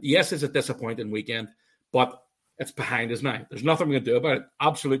disappointed. Yes, it's a disappointing weekend, but it's behind us now. There's nothing we can do about it.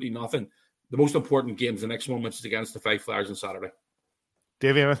 Absolutely nothing. The most important games the next moment is against the Five Flyers on Saturday.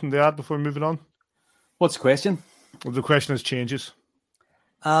 Davey, anything to add before moving on? What's the question? Well, the question is changes.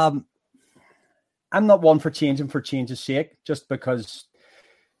 I'm not one for change's sake, just because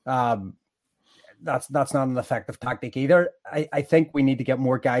that's not an effective tactic either. I think we need to get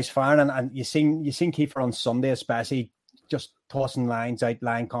more guys firing, and you seen Kiefer on Sunday especially just tossing lines out,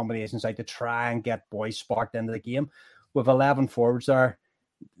 line combinations out to try and get boys sparked into the game. With 11 forwards there,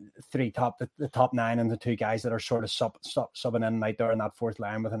 the top 9 and the 2 guys that are sort of subbing in and out there in that fourth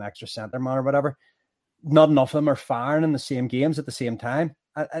line with an extra centre man or whatever. Not enough of them are firing in the same games at the same time.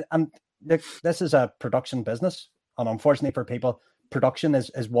 And this is a production business. And unfortunately for people, production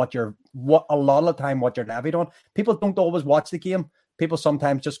is what a lot of the time what you're levied on. People don't always watch the game. People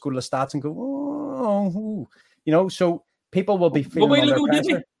sometimes just go to the stats and go, so people will be feeling under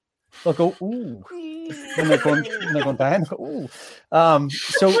pressure. They'll go, ooh. When they're going down. Ooh.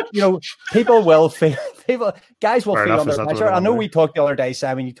 People will feel, guys will feel under pressure. I know we talked the other day,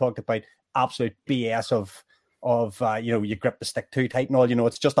 Simon, you talked about absolute BS of you grip the stick too tight and all,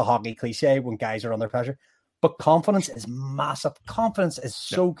 it's just a hockey cliche when guys are under pressure. But confidence is massive. Confidence is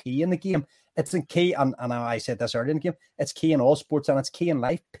so key in the game. It's a key, and I said this earlier in the game, it's key in all sports and it's key in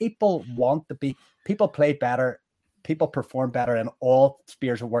life. People play better, people perform better in all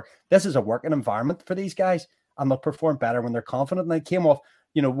spheres of work. This is a working environment for these guys, and they'll perform better when they're confident. And they came off,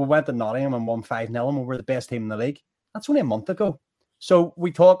 we went to Nottingham and won 5-0 and we were the best team in the league. That's only a month ago. So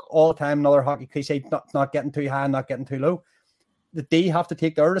we talk all the time, another hockey cliche, not getting too high, not getting too low. The D have to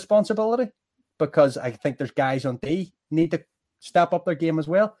take their responsibility, because I think there's guys on D need to step up their game as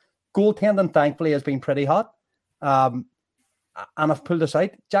well. Goaltending, thankfully, has been pretty hot. And I've pulled this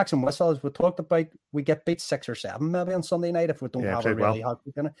out. Jackson Whistle, as we talked about, we get beat 6 or 7 maybe on Sunday night if we don't have a really hot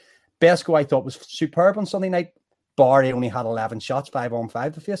weekend. Besko, I thought, was superb on Sunday night. Barry only had 11 shots,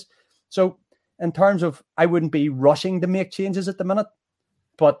 5-on-5 to face. So in terms of, I wouldn't be rushing to make changes at the minute,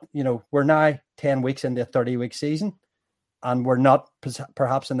 but we're now 10 weeks into a 30-week season, and we're not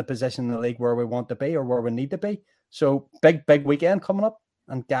perhaps in the position in the league where we want to be or where we need to be. So big weekend coming up,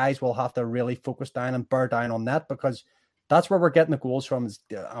 and guys will have to really focus down and bear down on that, because that's where we're getting the goals from.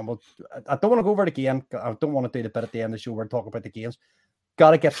 I don't want to go over it again. I don't want to do the bit at the end of the show where we talk about the games.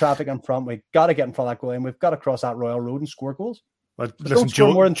 Got to get traffic in front. We've got to get in front of that goal, and we've got to cross that Royal Road and score goals. But listen, don't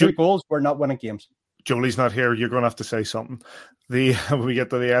score more than 2 goals, we're not winning games. Jolie's not here. You're going to have to say something when we get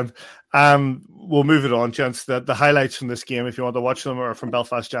to the end. We'll move it on, gents. The highlights from this game, if you want to watch them, are from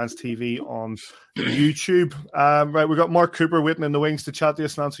Belfast Giants TV on YouTube. Right, we've got Mark Cooper waiting in the wings to chat to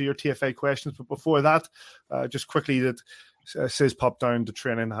us and answer your TFA questions. But before that, just quickly, that Sis popped down to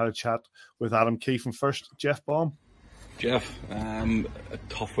training and had a chat with Adam Keefe. And first, Jeff Baum. Jeff, a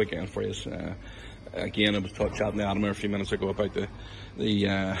tough weekend for you. again, I was chatting to Adam a few minutes ago about the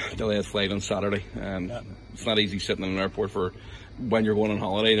delayed flight on Saturday. It's not easy sitting in an airport for when you're going on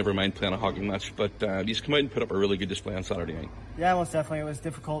holiday, never mind playing a hockey match. But you just come out and put up a really good display on Saturday night. Yeah, most definitely. It was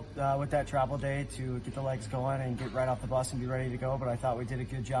difficult with that travel day to get the legs going and get right off the bus and be ready to go. But I thought we did a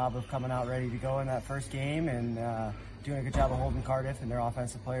good job of coming out ready to go in that first game and doing a good job of holding Cardiff and their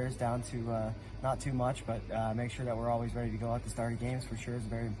offensive players down to not too much, but make sure that we're always ready to go at the start of games for sure is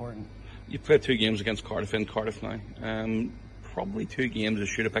very important. You played 2 games against Cardiff in Cardiff now. Probably 2 games you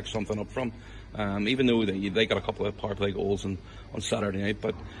should have picked something up from, even though they got a couple of power play goals on Saturday night.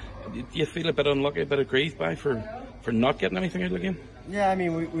 But do you feel a bit unlucky, a bit aggrieved for not getting anything out of the game? Yeah, I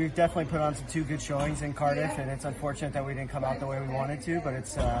mean, we've definitely put on some 2 good showings in Cardiff, and it's unfortunate that we didn't come out the way we wanted to, but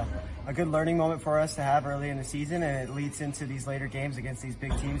it's a good learning moment for us to have early in the season, and it leads into these later games against these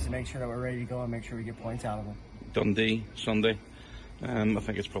big teams to make sure that we're ready to go and make sure we get points out of them. Dundee, Sunday. I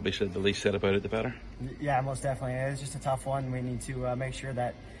think it's probably said the least said about it, the better. Yeah, most definitely. It's just a tough one. We need to make sure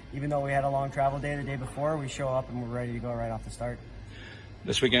that even though we had a long travel day the day before, we show up and we're ready to go right off the start.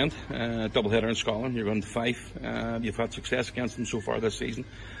 This weekend, doubleheader in Scotland. You're going to Fife. You've had success against them so far this season,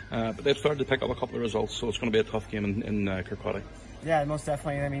 but they've started to pick up a couple of results, so it's going to be a tough game in Kirkcaldy. Yeah, most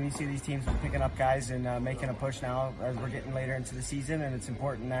definitely. I mean, you see these teams picking up guys and making a push now as we're getting later into the season, and it's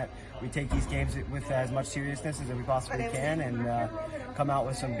important that we take these games with as much seriousness as we possibly can and come out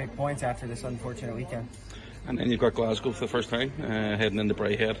with some big points after this unfortunate weekend. And then you've got Glasgow for the first time, heading into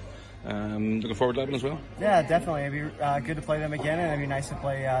Braehead. Looking forward to that one as well? Yeah, definitely. It'd be good to play them again, and it'd be nice to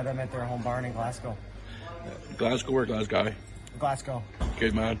play them at their home barn in Glasgow. Glasgow or Glasgow? Glasgow.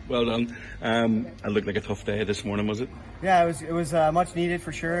 Good man, well done. It looked like a tough day this morning, was it? Yeah, it was much needed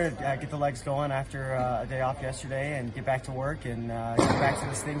for sure. Get the legs going after a day off yesterday and get back to work and get back to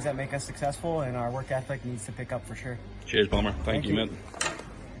those things that make us successful, and our work ethic needs to pick up for sure. Cheers, Bomber. Thank you, mate.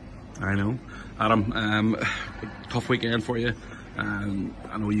 I know. Adam, tough weekend for you.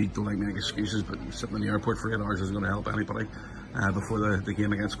 I know you don't like making excuses, but sitting in the airport for 8 hours isn't going to help anybody before the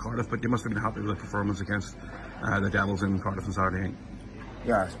game against Cardiff. But you must have been happy with the performance against the Devils in Cardiff on Saturday night.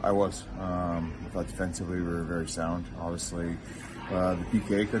 Yeah, I was. I thought defensively we were very sound. Obviously, the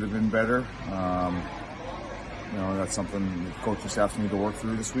PK could have been better. That's something the coaching staff need to work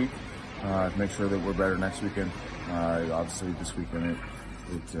through this week to make sure that we're better next weekend. Obviously, this weekend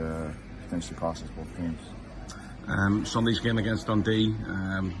it potentially cost us both games. Sunday's game against Dundee,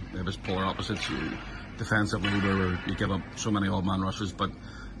 it was polar opposites. Defensively, you give up so many odd man rushes, but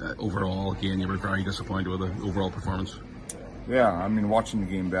overall, again, you were very disappointed with the overall performance. Yeah, I mean, watching the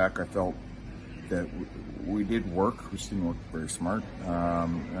game back, I felt that we did work. We just didn't work very smart.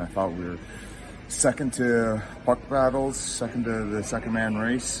 And I thought we were second to puck battles, second to the second man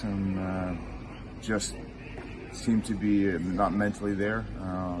race, and just seemed to be not mentally there.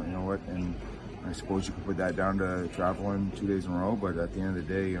 You know what? And I suppose you could put that down to traveling 2 days in a row, but at the end of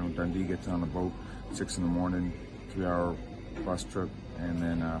the day, Dundee gets on a boat 6 a.m, 3-hour bus trip, and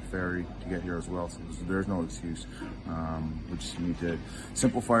then ferry to get here as well. So there's no excuse. We just need to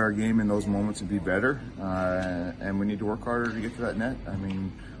simplify our game in those moments and be better, and we need to work harder to get to that net. I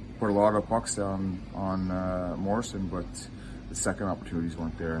mean, put a lot of pucks on Morrison, but the second opportunities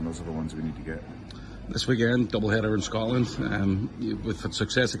weren't there, and those are the ones we need to get. This weekend, doubleheader in Scotland. With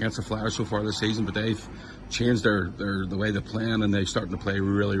success against the Flyers so far this season, but they've changed the way they're playing, and they're starting to play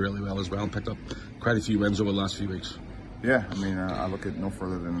really, really well as well, and picked up quite a few wins over the last few weeks. Yeah, I mean, I look at no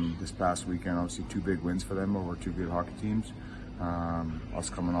further than this past weekend. Obviously, 2 big wins for them over 2 good hockey teams. Us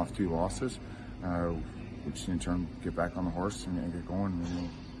coming off 2 losses, which in turn get back on the horse and get going.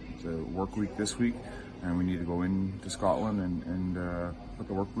 It's a work week this week, and we need to go into Scotland and put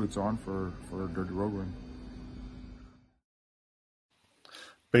the work boots on for a dirty road win.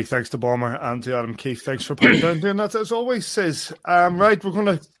 Big thanks to Bomber and to Adam Keefe. Thanks for putting down doing that as always, says. Right, we're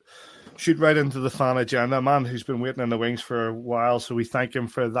going to shoot right into the fan agenda. A man who's been waiting in the wings for a while, so we thank him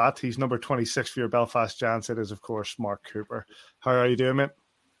for that. He's number 26 for your Belfast Giants. It is, of course, Mark Cooper. How are you doing, mate?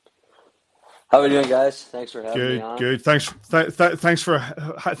 How are we doing, guys? Thanks for having me on. Good. Thanks for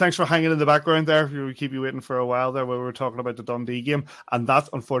hanging in the background there. We keep you waiting for a while there while we were talking about the Dundee game, and that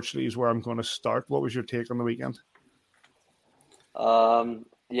unfortunately is where I'm going to start. What was your take on the weekend?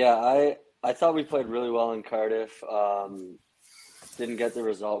 Yeah, I thought we played really well in Cardiff. Didn't get the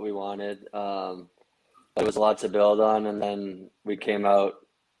result we wanted. It was a lot to build on, and then we came out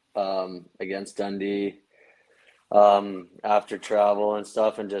against Dundee after travel and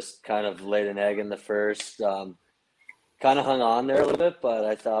stuff, and just kind of laid an egg in the first. Kind of hung on there a little bit, but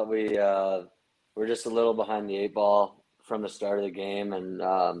I thought we were just a little behind the 8 ball from the start of the game,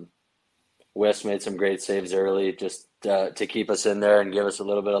 and West made some great saves early just to keep us in there and give us a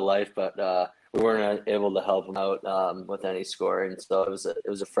little bit of life, but we weren't able to help them out with any scoring. So it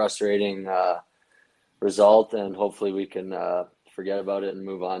was a frustrating result, and hopefully we can forget about it and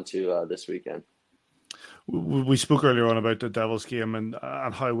move on to this weekend. We spoke earlier on about the Devils game and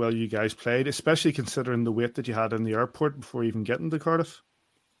how well you guys played, especially considering the wait that you had in the airport before even getting to Cardiff.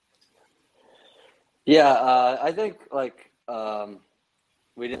 Yeah, I think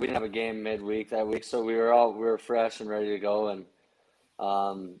we didn't have a game midweek that week, so we were fresh and ready to go, and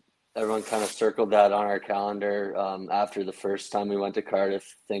everyone kind of circled that on our calendar after the first time we went to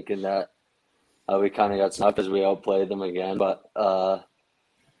Cardiff, thinking that we kind of got snubbed because we outplayed them again, but.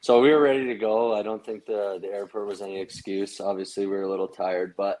 So we were ready to go. I don't think the airport was any excuse. Obviously, we were a little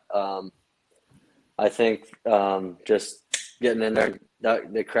tired, but I think just getting in there,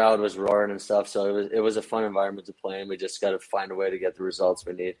 the crowd was roaring and stuff. So it was a fun environment to play in. We just got to find a way to get the results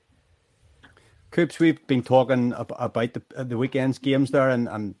we need. Coops, we've been talking about the weekend's games there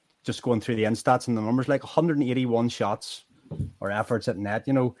and just going through the end stats and the numbers, like 181 shots or efforts at net,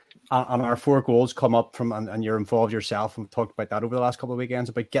 you know, and our 4 goals come up from, and you're involved yourself, and we've talked about that over the last couple of weekends,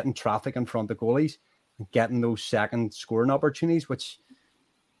 about getting traffic in front of goalies and getting those second scoring opportunities, which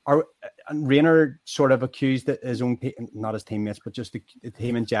are, and Rayner sort of accused his own, not his teammates, but just the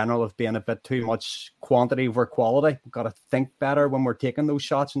team in general of being a bit too much quantity over quality. We've got to think better when we're taking those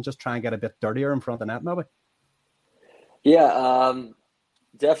shots and just try and get a bit dirtier in front of the net, maybe. Yeah,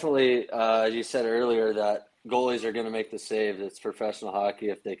 definitely. As you said earlier, that goalies are going to make the save. It's professional hockey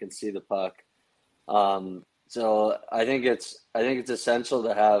if they can see the puck. So I think it's essential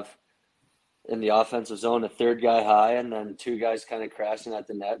to have in the offensive zone a third guy high and then 2 guys kind of crashing at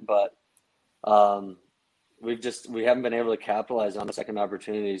the net. But we haven't been able to capitalize on the second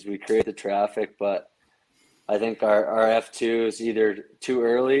opportunities. We create the traffic, but I think our F2 is either too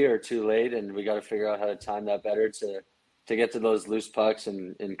early or too late, and we got to figure out how to time that better to get to those loose pucks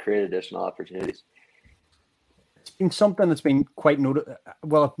and create additional opportunities. It's been something that's been quite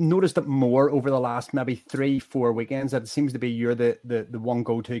I've noticed it more over the last maybe 3-4 weekends, that it seems to be you're the one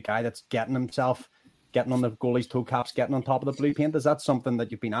go-to guy that's getting on the goalie's toe caps, getting on top of the blue paint. Is that something that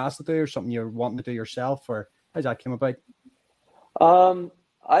you've been asked to do, or something you're wanting to do yourself, or how's that come about?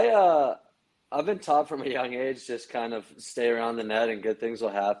 I've been taught from a young age just kind of stay around the net and good things will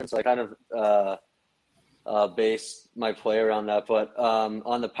happen. So I kind of base my play around that. But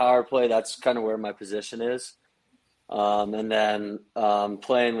on the power play, that's kind of where my position is. And then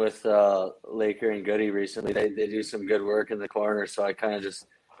playing with Laker and Goody recently, they do some good work in the corner. So I kind of just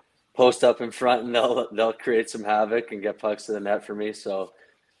post up in front, and they'll create some havoc and get pucks to the net for me. So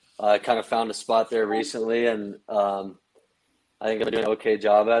I kind of found a spot there recently, and I think I'm doing an okay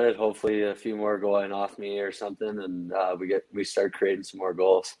job at it. Hopefully a few more going off me or something, and we start creating some more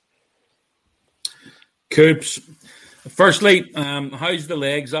goals. Coops, firstly, how's the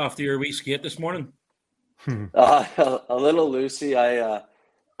legs after your wee skate this morning? A little loosey. I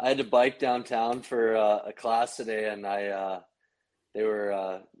had to bike downtown for a class today, and they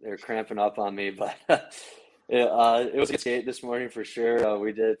were cramping up on me, but it was a skate this morning for sure.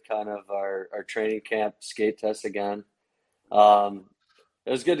 We did kind of our training camp skate test again. It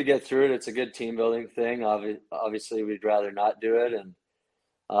was good to get through it. It's a good team building thing. Obviously, we'd rather not do it,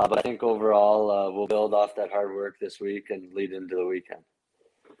 but I think overall we'll build off that hard work this week and lead into the weekend.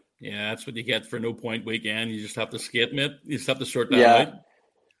 Yeah, that's what you get for no point weekend. You just have to skate, mate. You just have to sort that out.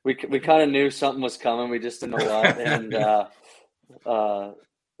 We kind of knew something was coming. We just didn't know what. And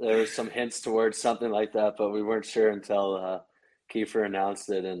there was some hints towards something like that, but we weren't sure until Kiefer announced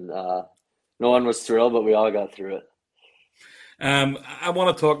it. And no one was thrilled, but we all got through it. I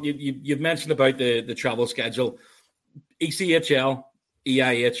want to talk. You've mentioned about the travel schedule, ECHL,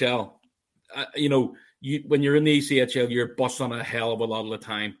 EIHL. When you're in the ECHL, you're busting a hell of a lot of the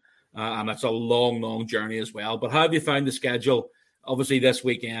time. And it's a long, long journey as well. But how have you found the schedule? Obviously, this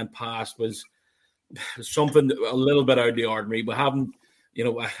weekend past was something a little bit out of the ordinary. I can't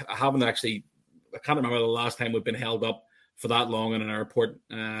remember the last time we've been held up for that long in an airport.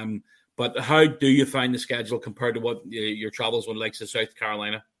 But how do you find the schedule compared to what your travels were like to South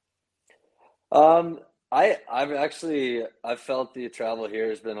Carolina? I've felt the travel here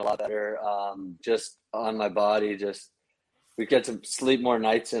has been a lot better. Just on my body, we get to sleep more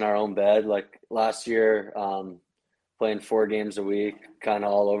nights in our own bed. Like last year, playing 4 games a week, kind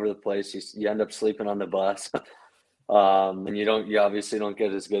of all over the place. You end up sleeping on the bus, and you obviously don't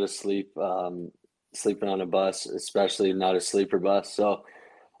get as good a sleep sleeping on a bus, especially not a sleeper bus. So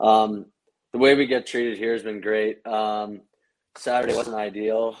the way we get treated here has been great. Saturday wasn't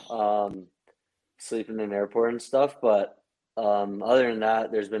ideal, sleeping in an airport and stuff, but other than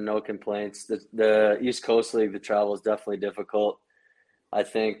that, there's been no complaints. The East Coast League, the travel is definitely difficult. I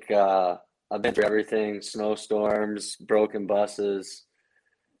think I've been through everything: snowstorms, broken buses,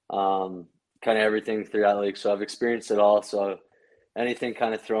 kind of everything through that league. So I've experienced it all. So anything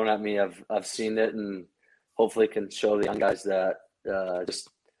kind of thrown at me, I've seen it, and hopefully can show the young guys that just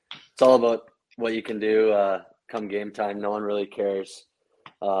it's all about what you can do come game time. No one really cares.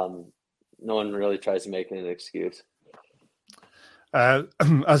 No one really tries to make it an excuse.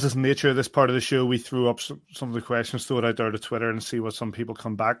 As is nature of this part of the show, we threw up some of the questions, throw it out there to Twitter and see what some people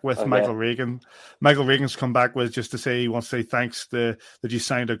come back with. Okay. Michael Regan's come back with just to say he wants to say thanks that you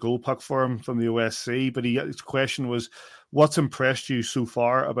signed a goal puck for him from the OSC. But his question was, what's impressed you so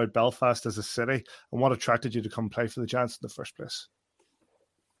far about Belfast as a city, and what attracted you to come play for the Giants in the first place?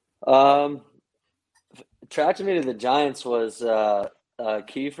 Attracted me to the Giants was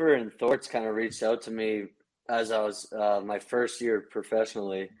Kiefer and Thorts kind of reached out to me as I was my first year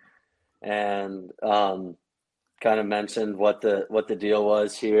professionally, and kind of mentioned what the deal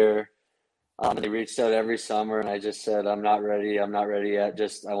was here. They reached out every summer, and I just said, I'm not ready yet.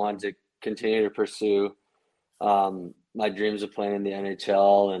 Just I wanted to continue to pursue my dreams of playing in the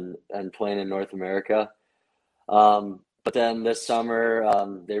NHL and playing in North America. But then this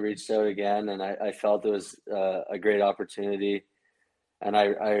summer, they reached out again, and I felt it was a great opportunity. And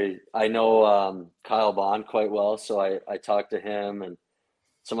I know Kyle Bond quite well, so I talked to him and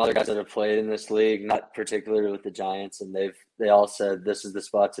some other guys that have played in this league, not particularly with the Giants, and they all said this is the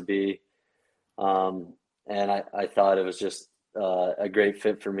spot to be. And I thought it was just a great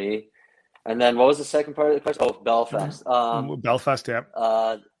fit for me. And then what was the second part of the question? Oh, Belfast. Belfast,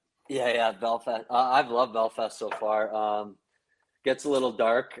 yeah. Yeah, Belfast. I've loved Belfast so far. Gets a little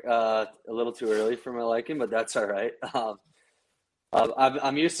dark, a little too early for my liking, but that's all right.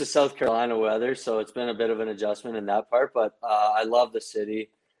 I'm used to South Carolina weather, so it's been a bit of an adjustment in that part, but I love the city.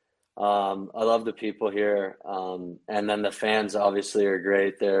 I love the people here. And then the fans obviously are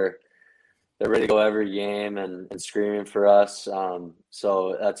great. They're ready to go every game and screaming for us.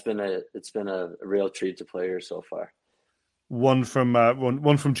 So it's been a real treat to play here so far. One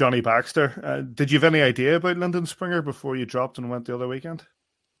from Johnny Baxter. Did you have any idea about Lyndon Springer before you dropped and went the other weekend?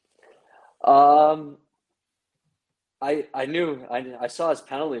 I knew I saw his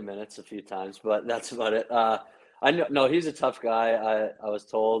penalty minutes a few times, but that's about it. No, he's a tough guy. I was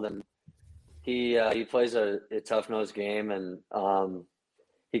told, and he plays a tough-nosed game, and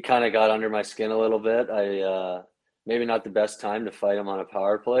he kind of got under my skin a little bit. Maybe not the best time to fight him on a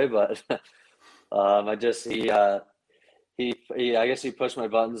power play, but I guess he pushed my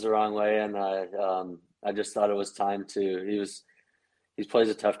buttons the wrong way, and I just thought it was time to. He plays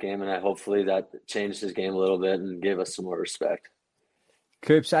a tough game, and hopefully that changed his game a little bit and gave us some more respect.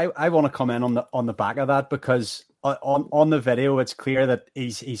 Coops, I want to come in on the back of that, because on the video it's clear that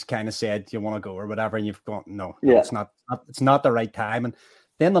he's kind of said you want to go or whatever, and you've gone no, it's not the right time. And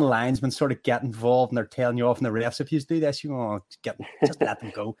then the linesmen sort of get involved and they're telling you off, and the refs, if you do this, just let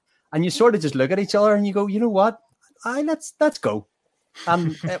them go. And you sort of just look at each other and you go, you know what? Let's go.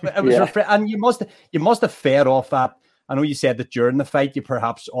 And it was and you must have fed off that. I know you said that during the fight, you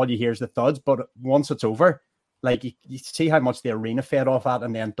perhaps all you hear is the thuds, but once it's over, like you see how much the arena fed off at,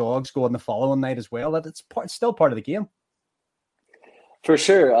 and then dogs go on the following night as well. That it's still part of the game. For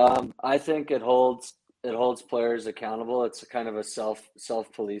sure, I think it holds players accountable. It's kind of a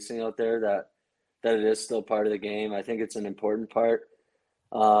self-policing out there that it is still part of the game. I think it's an important part.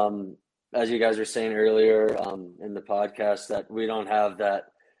 As you guys were saying earlier in the podcast, that we don't have that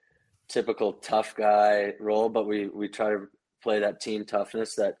typical tough guy role, but we try to play that team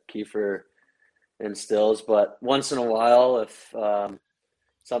toughness that Kiefer instills. But once in a while, if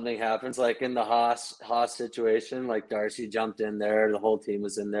something happens, like in the Haas situation, like Darcy jumped in there, the whole team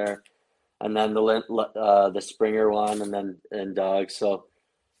was in there, and then the Springer one, and Doug. So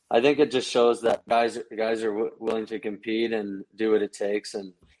I think it just shows that guys are willing to compete and do what it takes,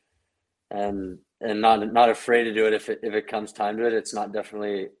 and not afraid to do it if it comes time to it. It's not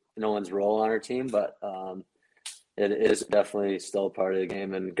definitely no one's role on our team, but it is definitely still part of the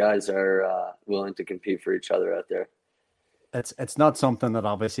game, and guys are willing to compete for each other out there. It's not something that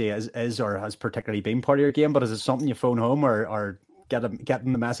obviously is or has particularly been part of your game, but is it something you phone home or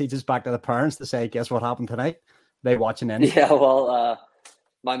getting the messages back to the parents to say, guess what happened tonight? They watching in? Yeah, well,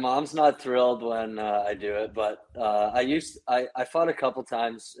 my mom's not thrilled when I do it, but I fought a couple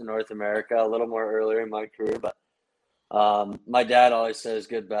times in North America, a little more earlier in my career, but my dad always says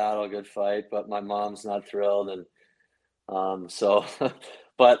good battle, good fight, but my mom's not thrilled. And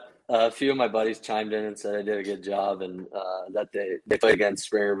but a few of my buddies chimed in and said I did a good job, and that they played against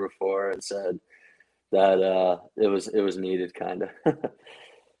Springer before and said that it was needed, kind of.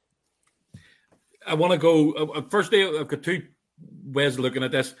 I want to go first. I've got two ways of looking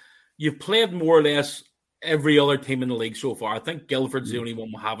at this. you've played more or less every other team in the league so far. I think Guildford's the only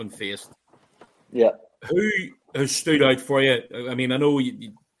one we haven't faced. Yeah. Who has stood out for you? I mean, I know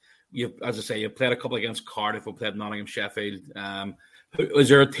you as I say, you played a couple against Cardiff, we played Nottingham, Sheffield. Is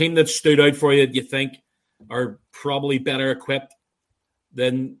there a team that stood out for you that you think are probably better equipped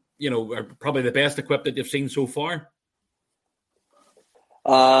than, are probably the best equipped that you've seen so far?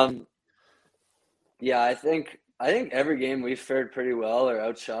 Yeah, I think every game we've fared pretty well or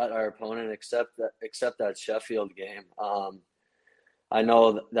outshot our opponent except that Sheffield game. I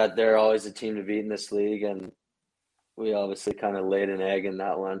know that they're always a team to beat in this league, and we obviously kind of laid an egg in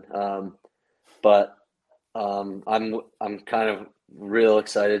that one. But I'm kind of real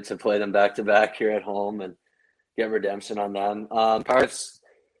excited to play them back to back here at home and get redemption on them. Cardiff's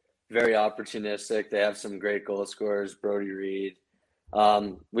very opportunistic. They have some great goal scorers, Brody Reed.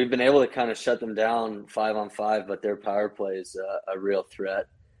 We've been able to kind of shut them down 5-on-5, but their power play is a real threat.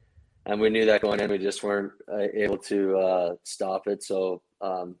 And we knew that going in. We just weren't able to stop it. So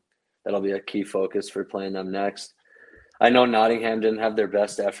that'll be a key focus for playing them next. I know Nottingham didn't have their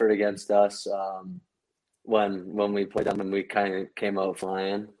best effort against us when we played them, and we kind of came out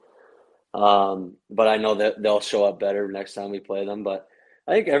flying. But I know that they'll show up better next time we play them. But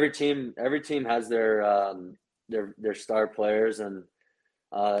I think every team has their star players, and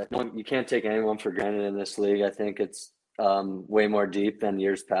you can't take anyone for granted in this league. I think it's way more deep than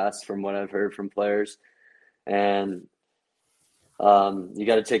years past from what I've heard from players. And you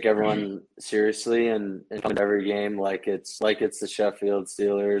got to take everyone seriously and come to every game like it's the Sheffield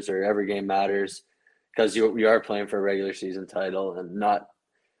Steelers, or every game matters, because you are playing for a regular season title and not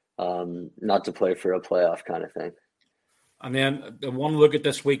to play for a playoff kind of thing. And then the one look at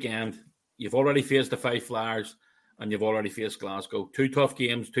this weekend, you've already faced the Five Flyers and you've already faced Glasgow. 2 tough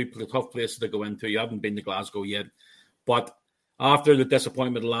games, 2 tough places to go into. You haven't been to Glasgow yet. But after the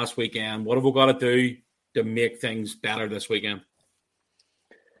disappointment last weekend, what have we got to do to make things better this weekend?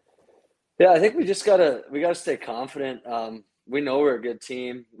 Yeah, I think we just gotta stay confident. We know we're a good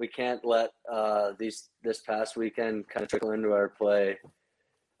team. We can't let this past weekend kind of trickle into our play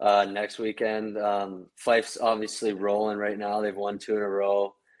next weekend. Fife's obviously rolling right now. They've won 2 in a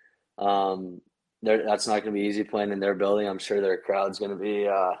row. That's not going to be easy playing in their building. I'm sure their crowd's going to be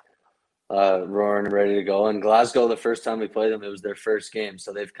roaring and ready to go. And Glasgow, the first time we played them, it was their first game,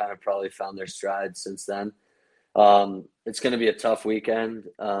 so they've kind of probably found their stride since then. It's going to be a tough weekend.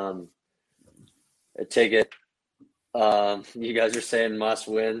 Take it. You guys are saying must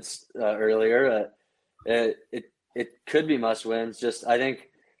wins earlier. It could be must wins. Just I think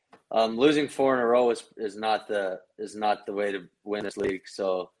losing 4 in a row is not the way to win this league.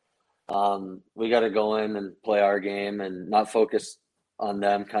 So we got to go in and play our game and not focus on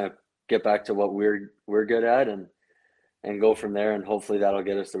them. Kind of get back to what we're good at and go from there. And hopefully that'll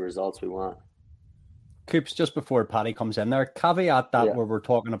get us the results we want. Coops, just before Paddy comes in there, caveat that where we're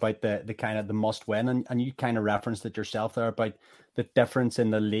talking about the kind of the must win, and you kind of referenced it yourself there about the difference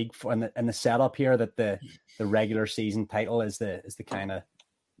in the league and the setup here, that the regular season title is the kind of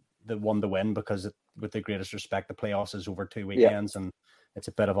the one to win, because with the greatest respect, the playoffs is over 2 weekends and it's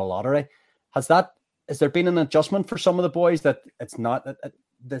a bit of a lottery. Has there been an adjustment for some of the boys that it's not,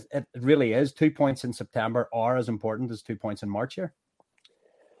 it really is 2 points in September are as important as 2 points in March here?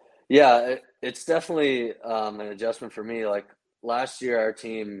 Yeah, it's definitely an adjustment for me. Like last year, our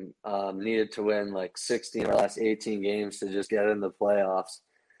team needed to win like 16 or last 18 games to just get in the playoffs.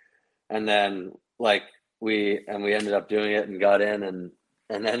 And then we ended up doing it and got in and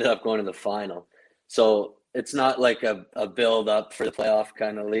ended up going to the final. So it's not like a build up for the playoff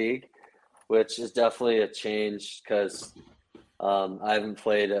kind of league, which is definitely a change because I haven't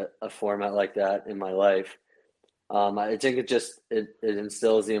played a format like that in my life. I think it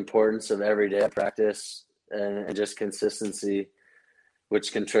instills the importance of everyday practice and just consistency,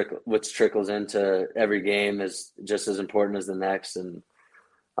 which trickles into every game is just as important as the next. And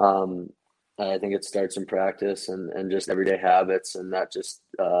I think it starts in practice and just everyday habits, and that just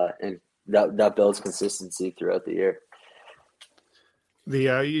that builds consistency throughout the year. We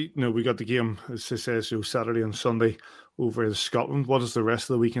got the game, as it says, Saturday and Sunday over in Scotland. What does the rest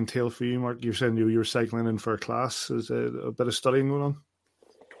of the week entail for you, Mark? You're saying you were cycling in for a class. Is a bit of studying going on?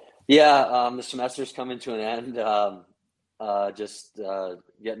 Yeah, the semester's coming to an end. Just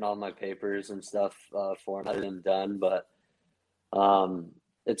getting all my papers and stuff formatted and done. But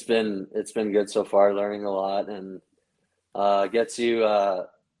it's been good so far, learning a lot, and gets you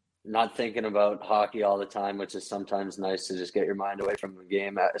not thinking about hockey all the time, which is sometimes nice to just get your mind away from the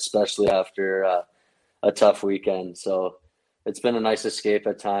game, especially after a tough weekend. So it's been a nice escape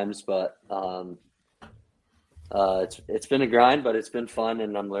at times, but it's been a grind, but it's been fun,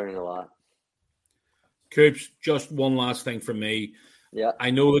 and I'm learning a lot. Coops, just one last thing from me. Yeah,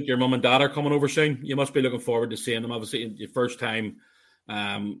 I know that your mum and dad are coming over soon. You must be looking forward to seeing them. Obviously, your first time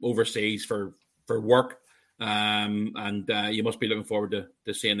overseas for work, and you must be looking forward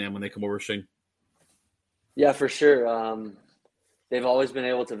to seeing them when they come over soon. Yeah, for sure. They've always been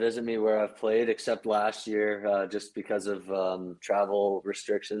able to visit me where I've played, except last year, just because of travel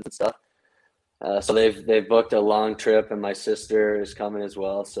restrictions and stuff. So they've booked a long trip, and my sister is coming as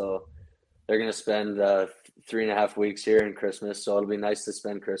well. So they're going to spend 3.5 weeks here in Christmas. So it'll be nice to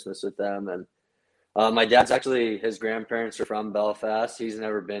spend Christmas with them. And my dad's actually, his grandparents are from Belfast. He's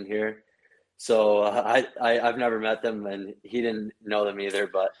never been here. So I've never met them, and he didn't know them either.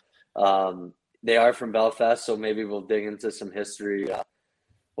 But they are from Belfast, so maybe we'll dig into some history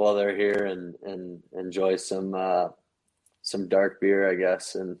while they're here and enjoy some dark beer, I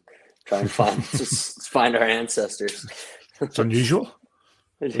guess, and try and find our ancestors. It's unusual.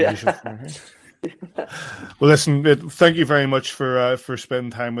 Yeah. Unusual. Well, listen, thank you very much for spending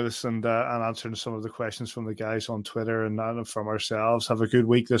time with us and answering some of the questions from the guys on Twitter and from ourselves. Have a good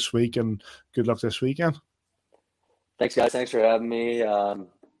week this week, and good luck this weekend. Thanks, guys. Thanks for having me.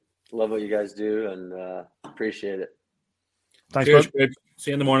 Love what you guys do, and appreciate it. Thanks, Cheers, bud.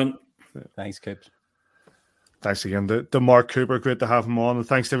 See you in the morning. Thanks, Coops. Thanks again to Mark Cooper. Great to have him on. And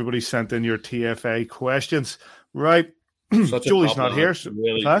thanks to everybody who sent in your TFA questions. Right. Julie's not here. So,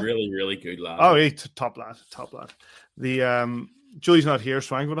 really good lad. Oh, yeah, top lad. The Julie's not here,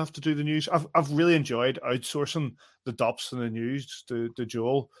 so I'm going to have to do the news. I've really enjoyed outsourcing the dops and the news to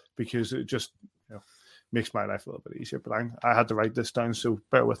Joel, because it just makes my life a little bit easier. But I had to write this down, so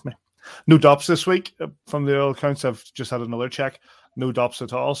bear with me. No dops this week from the old accounts. I've just had another check. No dops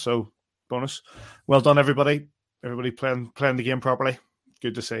at all, so bonus. Well done, everybody. Everybody playing the game properly.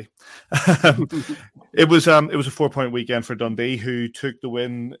 Good to see. It was a 4-point weekend for Dundee, who took the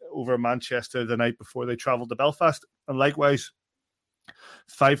win over Manchester the night before they travelled to Belfast. And likewise,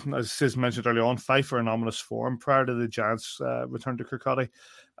 Fife, as Sis mentioned earlier on, Fife were in ominous form prior to the Giants' return to Kirkcaldy.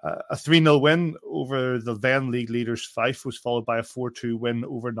 A 3-0 win over the then league leaders Fife was followed by a 4-2 win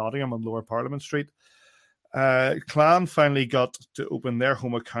over Nottingham on Lower Parliament Street. Clan finally got to open their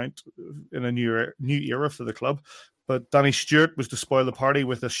home account in a new era for the club, but Danny Stewart was to spoil the party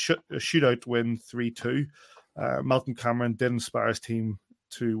with a shootout win 3-2. Malcolm Cameron did inspire his team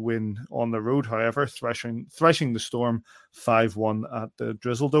to win on the road, however, thrashing the Storm 5-1 at the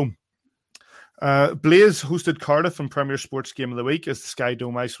Drizzle Dome. Blaze hosted Cardiff in Premier Sports Game of the Week as the Sky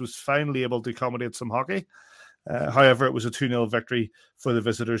Dome Ice was finally able to accommodate some hockey. However, it was a 2-0 victory for the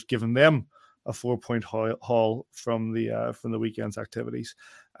visitors, giving them a 4-point haul from the weekend's activities.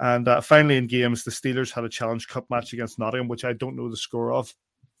 And finally in games, the Steelers had a Challenge Cup match against Nottingham, which I don't know the score of,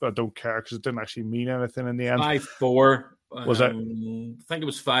 but I don't care because it didn't actually mean anything in the end. 5-4. Was it? I think it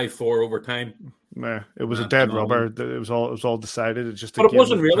was 5-4 overtime. Yeah, it was a dead rubber. It was all decided. But it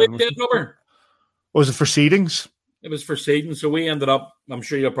wasn't really a dead rubber. Was it for seedings? It was for seedings. So we ended up, I'm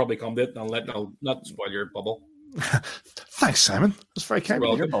sure you'll probably come to it. I'll not spoil your bubble. Thanks, Simon. That's very kind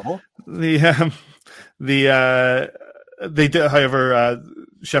of you. They did, however,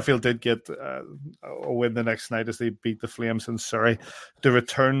 Sheffield did get a win the next night as they beat the Flames in Surrey to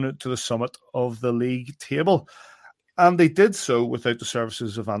return to the summit of the league table. And they did so without the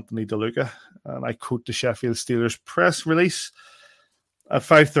services of Anthony DeLuca. And I quote the Sheffield Steelers press release. At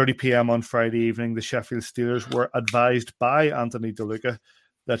 5:30 p.m. on Friday evening, the Sheffield Steelers were advised by Anthony DeLuca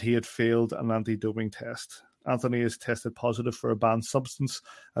that he had failed an anti-doping test. Anthony is tested positive for a banned substance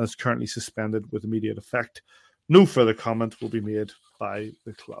and is currently suspended with immediate effect. No further comment will be made by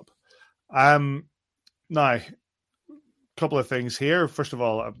the club. Now, a couple of things here. First of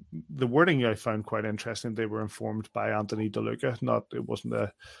all, the wording I found quite interesting. They were informed by Anthony DeLuca. It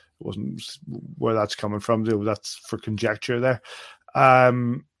wasn't where that's coming from. That's for conjecture there.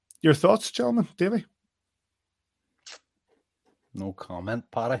 Your thoughts, gentlemen? Davey? No comment,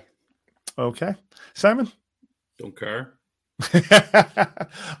 Paddy. Okay. Simon? Don't care.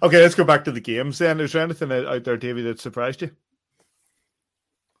 Okay, let's go back to the games then. Is there anything out there, Davey, that surprised you?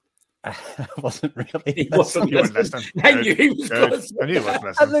 I wasn't really. He wasn't listening. I knew he was listening. I knew he wasn't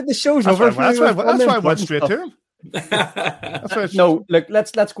listening. I think the show's over. That's why I went straight to him. No, look,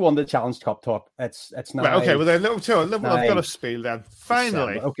 let's go on the Challenge Cup talk. It's now. Right, okay, well then, I've got a spiel then.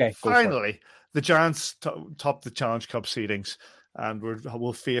 Finally, the Giants top the Challenge Cup seedings, and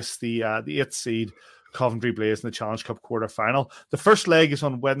we'll face the 8th seed Coventry Blaze in the Challenge Cup quarter-final. The first leg is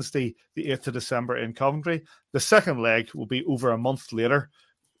on Wednesday, the 8th of December in Coventry. The second leg will be over a month later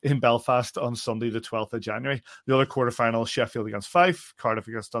in Belfast on Sunday, the 12th of January. The other quarter-final, Sheffield against Fife, Cardiff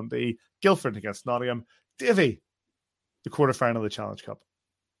against Dundee, Guildford against Nottingham, Davey, the quarterfinal of the Challenge Cup.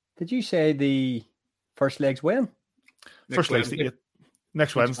 Did you say the first leg's when? First leg's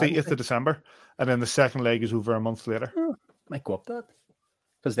next Wednesday, 8th of December. And then the second leg is over a month later. Might go up that.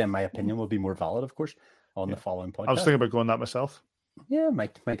 Because then my opinion will be more valid, of course, on the following podcast. I was thinking about going that myself. Yeah,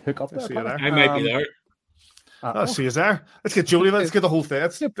 might hook up there. See you there. I might be there. See you there. Let's get Julie. Let's get the whole thing.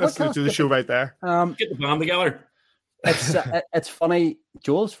 Let's do the show right there. Get the band together. It's funny.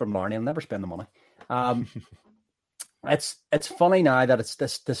 Joel's from Larney. I'll never spend the money. It's funny now that it's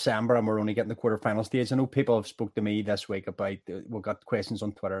this December and we're only getting the quarterfinal stage. I know people have spoke to me this week about, we've got questions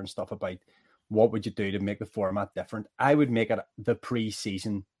on Twitter and stuff about what would you do to make the format different. I would make it the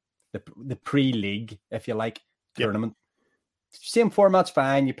pre-season, the pre-league, if you like, tournament. Same format's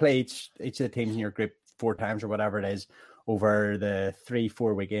fine. You play each of the teams in your group 4 times or whatever it is over the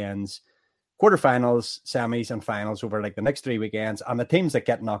 3-4 weekends. Quarterfinals, semis, and finals over like the next 3 weekends. And the teams that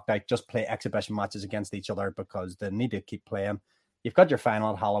get knocked out just play exhibition matches against each other because they need to keep playing. You've got your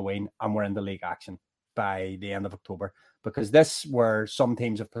final at Halloween, and we're in the league action by the end of October, because this where some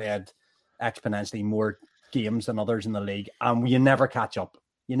teams have played exponentially more games than others in the league, and you never catch up.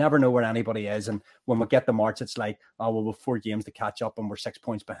 You never know where anybody is. And when we get to March, it's like, oh, well, we've 4 games to catch up and we're 6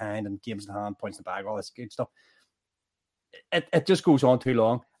 points behind and games in hand, points in the bag, all this good stuff. It just goes on too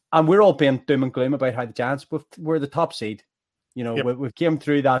long. And we're all being doom and gloom about how the Giants, we're the top seed. You know, we've came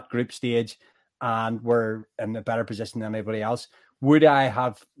through that group stage and we're in a better position than anybody else. Would I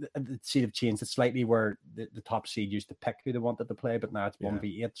have the seed have changed it slightly where the top seed used to pick who they wanted to play, but now it's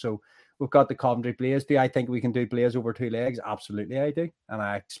 1v8. So we've got the Coventry Blaze. Do I think we can do Blaze over 2 legs? Absolutely, I do. And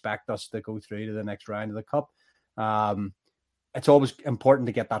I expect us to go through to the next round of the Cup. It's always important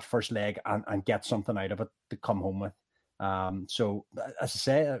to get that first leg and get something out of it to come home with. So, as I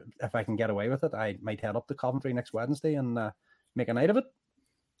say, if I can get away with it, I might head up to Coventry next Wednesday and make a night of it.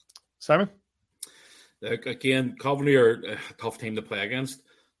 Simon? Again, Coventry are a tough team to play against.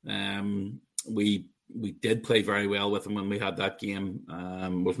 We did play very well with them when we had that game.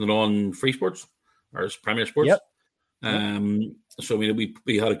 Wasn't it on Free Sports or Premier Sports? Yep. So we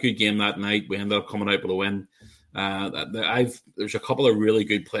had a good game that night. We ended up coming out with a win. There's a couple of really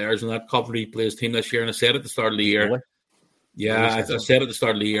good players in that Coventry Blaze team this year, and I said at the start of the year. Really? Yeah, I said at the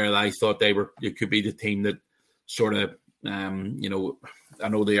start of the year that I thought it could be the team that sort of, I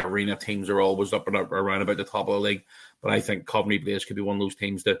know the arena teams are always up and up around about the top of the league, but I think Coventry Blaze could be one of those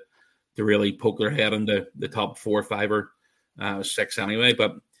teams to really poke their head into the top 4 or 5 or 6 anyway.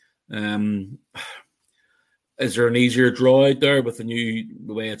 But is there an easier draw out there with the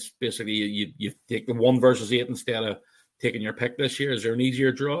way it's basically you take the 1 versus 8 instead of taking your pick this year? Is there an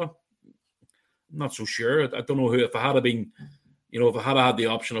easier draw? I'm not so sure. I don't know who. If I had had the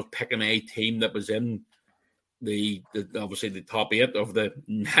option of picking a team that was in the obviously the top 8 of the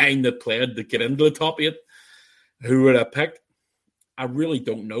 9 that played to get into the top 8, who would I pick? I really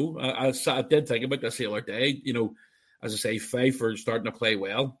don't know. I did think about this the other day. You know, as I say, Fife are starting to play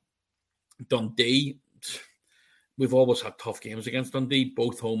well. Dundee, we've always had tough games against Dundee,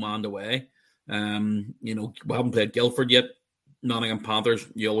 both home and away. We haven't played Guildford yet. Nottingham Panthers,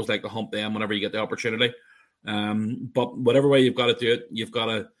 you always like to hump them whenever you get the opportunity. But whatever way you've got to do it, you've got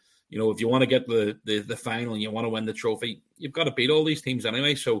to, if you want to get the final and you want to win the trophy, you've got to beat all these teams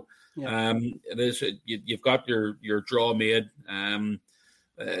anyway. So it is. You've got your draw made.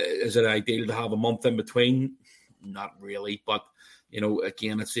 Is it ideal to have a month in between? Not really, but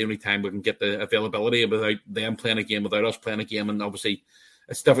again, it's the only time we can get the availability without them playing a game, without us playing a game, and obviously.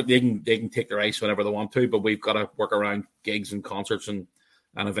 It's different. They can take their ice whenever they want to, but we've got to work around gigs and concerts and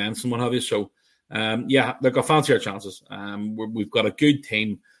events and what have you. So, look, I fancy our chances. We've got a good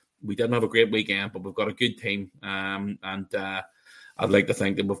team. We didn't have a great weekend, but we've got a good team, and I'd like to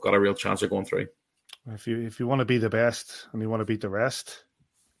think that we've got a real chance of going through. If you want to be the best and you want to beat the rest,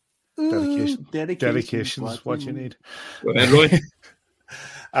 dedication is what you need. Go ahead, Roy.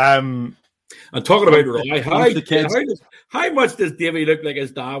 And talking about Roy, how much does Davey look like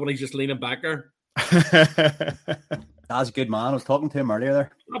his dad when he's just leaning back there? That's a good man. I was talking to him earlier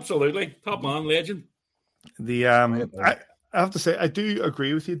there. Absolutely. Top man, legend. I have to say, I do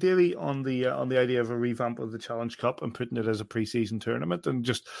agree with you, Davey, on the idea of a revamp of the Challenge Cup and putting it as a pre-season tournament and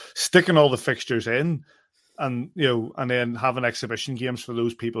just sticking all the fixtures in and then having exhibition games for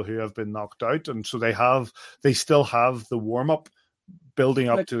those people who have been knocked out. And so they still have the warm-up building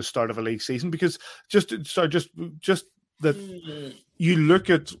up to the start of a league season, because just that you look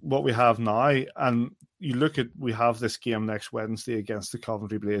at what we have now and you look at, we have this game next Wednesday against the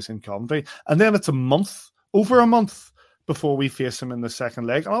Coventry Blaze in Coventry, and then it's over a month before we face them in the second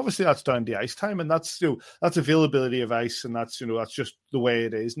leg. And obviously that's down to ice time, and that's that's availability of ice, and that's that's just the way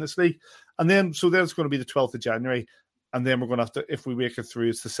it is in this league. And then it's going to be the 12th of January, and then we're going to have to, if we make it through,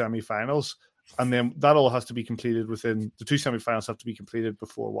 it's the semi-finals. And then that all has to be completed within the 2 semi-finals have to be completed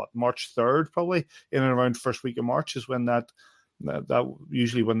before March 3rd, probably in and around first week of March is when that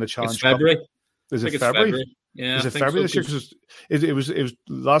usually when the challenge. It's February. Is it February? Yeah, is it February this year? Because it was the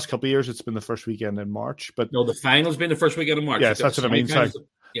last couple of years. It's been the first weekend in March, but no, the final's been the first weekend in March. Yes, that's what I mean. Sorry.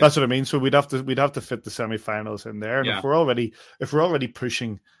 Yeah. That's what I mean. So we'd have to fit the semi-finals in there. And if we're already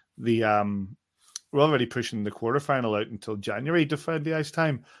pushing the quarterfinal out until January to find the ice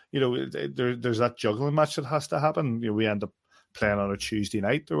time, there's that juggling match that has to happen. We end up playing on a Tuesday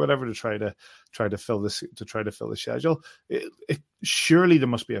night or whatever to try to fill the schedule. Surely there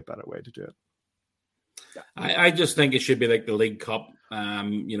must be a better way to do it. I just think it should be like the League Cup,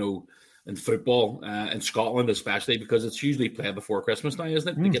 in football, in Scotland especially, because it's usually played before Christmas now,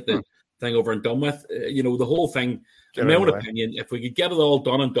 isn't it? To get the thing over and done with. The whole thing, in my own opinion, if we could get it all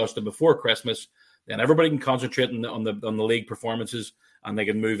done and dusted before Christmas, then everybody can concentrate on the league performances, and they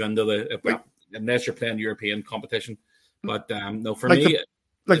can move into unless you're playing European competition. But no, for me,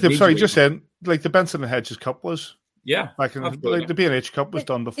 the Benson and Hedges Cup was. Yeah, the B&H Cup was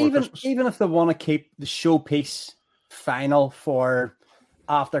done before Christmas. Even if they want to keep the showpiece final for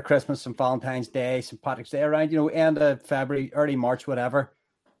after Christmas and Valentine's Day, St. Patrick's Day around, end of February, early March, whatever.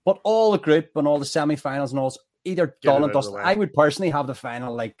 But all the group and all the semi-finals and all either done and dusted. I would personally have the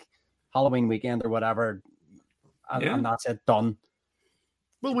final like Halloween weekend or whatever, and that's it, done.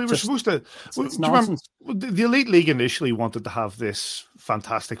 Well, we were supposed to. The Elite League initially wanted to have this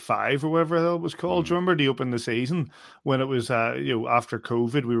Fantastic Five or whatever it was called. Do you remember the open the season when it was, after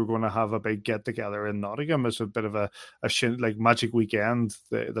COVID, we were going to have a big get together in Nottingham as a bit of a magic weekend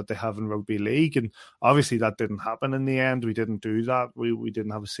that they have in rugby league, and obviously that didn't happen in the end. We didn't do that. We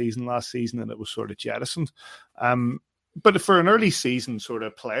didn't have a season last season, and it was sort of jettisoned. But for an early season sort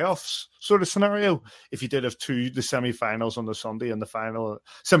of playoffs sort of scenario, if you did have the semi-finals on the Sunday and the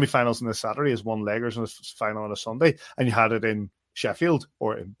semi-finals on the Saturday as one leggers and the final on a Sunday, and you had it in Sheffield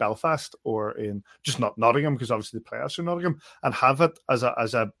or in Belfast or in just not Nottingham, because obviously the playoffs are Nottingham, and have it as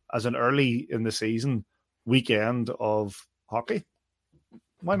an early in the season weekend of hockey.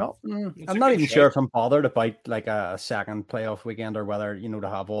 Why not? I'm not even sure if I'm bothered about like a second playoff weekend or whether to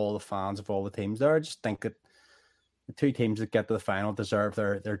have all the fans of all the teams there. I just think that the two teams that get to the final deserve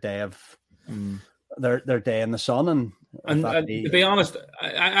their day of their day in the sun. And to be honest,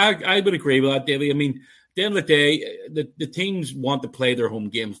 I would agree with that, Davey. I mean, at the end of the day, the teams want to play their home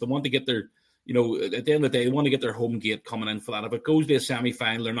games. They want to get their, at the end of the day, they want to get their home gate coming in for that. If it goes to a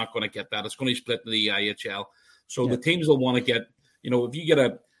semi-final, they're not going to get that. It's going to split in the IHL. So the teams will want to get, if you get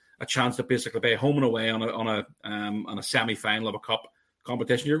a chance to basically play home and away on a semi-final of a cup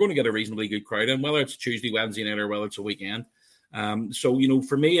competition, you're going to get a reasonably good crowd in, whether it's Tuesday, Wednesday night, or whether it's a weekend. So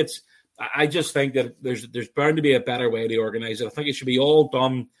for me, I just think that there's bound to be a better way to organize it. I think it should be all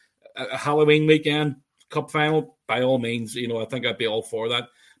done a Halloween weekend cup final, by all means. I think I'd be all for that.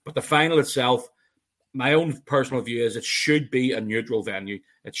 But the final itself, my own personal view is it should be a neutral venue.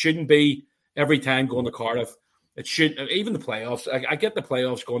 It shouldn't be every time going to Cardiff. It should, even the playoffs. I get the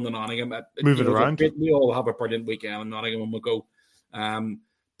playoffs going to Nottingham. Move it around. We all have a brilliant weekend in Nottingham when we go.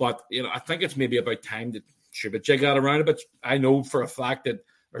 But I think it's maybe about time to should we jig that around a bit. I know for a fact that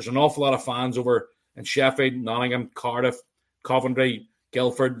there's an awful lot of fans over in Sheffield, Nottingham, Cardiff, Coventry,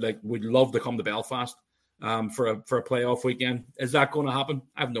 Guildford, would love to come to Belfast for a playoff weekend. Is that going to happen?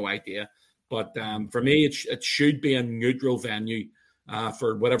 I have no idea. But for me, it should be a neutral venue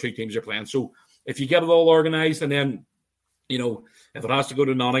for whatever two teams are playing. So if you get it all organised, and then if it has to go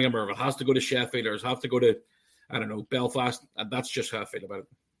to Nottingham, or if it has to go to Sheffield, or it has to go to Belfast, that's just how I feel about it.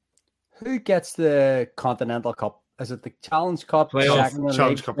 Who gets the Continental Cup? Is it the Challenge Cup?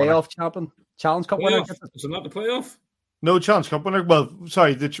 Challenge Cup playoff champion? Challenge Cup winner? Is it not the playoff? No, Challenge Cup winner. Well,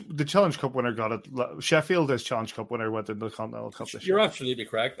 sorry, the Challenge Cup winner got it. Sheffield as Challenge Cup winner went into the Continental Cup this year. You're absolutely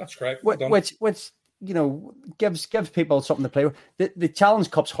correct. That's correct. Which gives people something to play with. The Challenge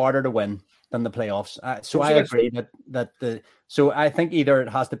Cup's harder to win than the playoffs. So I agree so I think either it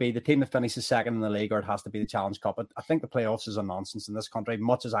has to be the team that finishes second in the league, or it has to be the Challenge Cup. I think the playoffs is a nonsense in this country.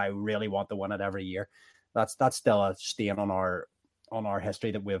 Much as I really want to win it every year, that's still a stain on our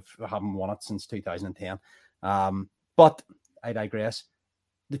history that we haven't won it since 2010. But I digress.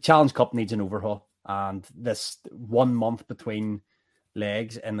 The Challenge Cup needs an overhaul, and this 1 month between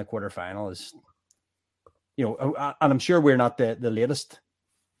legs in the quarterfinal is, and I'm sure we're not the latest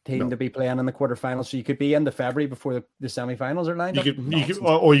team to be playing in the quarterfinals. So you could be into February before the semi-finals are lined up. You could,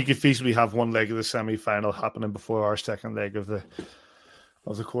 or you could feasibly have one leg of the semi-final happening before our second leg of the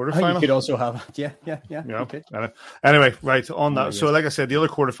quarterfinal. You could also have, yeah. Okay. Anyway, right on that. So, like I said, the other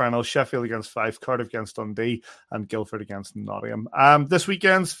quarterfinals: Sheffield against Fife, Cardiff against Dundee, and Guildford against Nottingham. This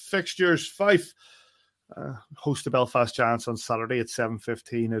weekend's fixtures: Fife host the Belfast Giants on Saturday at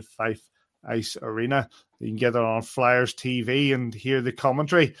 7:15 at Fife Ice Arena. You can get it on Flyers TV and hear the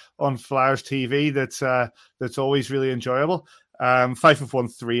commentary on Flyers TV. That's always really enjoyable. Fife have won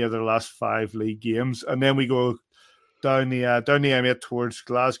 3 of their last 5 league games, and then we go down the M8 towards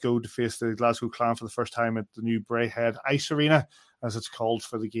Glasgow to face the Glasgow Clan for the first time at the new Braehead Ice Arena, as it's called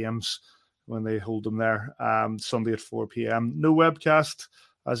for the games when they hold them there. Sunday at 4 p.m. No webcast,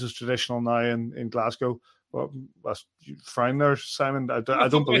 as is traditional now in Glasgow. Well, that's fine there, Simon. I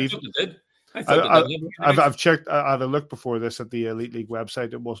don't believe it. I've checked. I had a look before this at the Elite League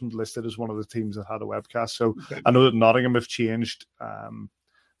website. It wasn't listed as one of the teams that had a webcast. So I know that Nottingham have changed.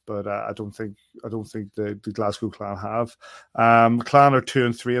 But I don't think the Glasgow Clan have. Clan are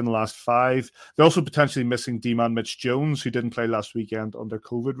 2-3 in the last 5. They're also potentially missing D-man Mitch Jones, who didn't play last weekend under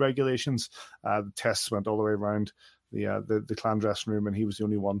COVID regulations. The tests went all the way around the Clan dressing room, and he was the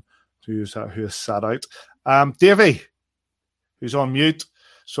only one who has sat out. Davey, who's on mute.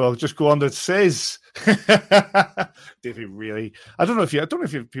 So I'll just go on to it says. Davey really, I don't know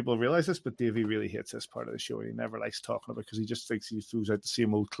if people realize this, but Davey really hates this part of the show. He never likes talking about it because he just thinks he throws out the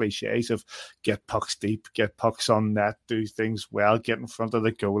same old cliches of get pucks deep, get pucks on net, do things well, get in front of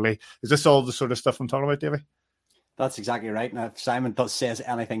the goalie. Is this all the sort of stuff I'm talking about, Davey? That's exactly right. Now, if Simon says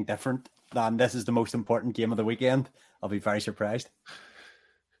anything different than this is the most important game of the weekend, I'll be very surprised.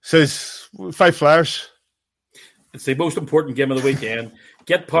 Says 5 Flyers. It's the most important game of the weekend.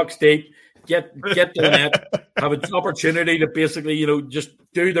 Get pucks deep, get to the net, have an opportunity to basically, just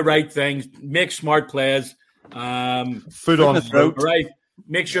do the right things, make smart plays. Foot on throat. Right.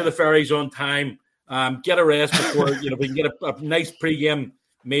 Make sure the ferry's on time. Get a rest before, we can get a nice pre-game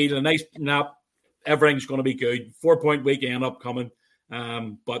meal, a nice nap. Everything's going to be good. 4-point weekend upcoming.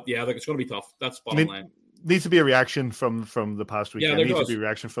 But yeah, it's going to be tough. That's bottom line. Needs to be a reaction from the past weekend. Yeah, needs to be a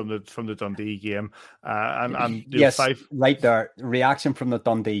reaction from the Dundee game. And yes, right there. Reaction from the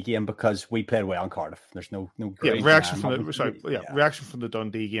Dundee game because we played well in Cardiff. There's no reaction from the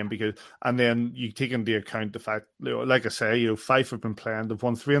Dundee game and then you take into account the fact, like I say, Fife have been playing. They've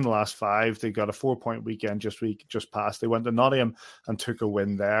won 3 in the last 5. They got a 4-point weekend just past. They went to Nottingham and took a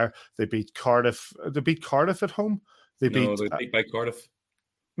win there. They beat Cardiff. They beat Cardiff at home. They beat by Cardiff.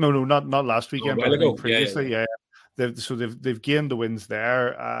 No, not last weekend. But previously, yeah. They've gained the wins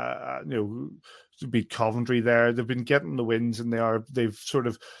there. Beat Coventry there. They've been getting the wins, and they've sort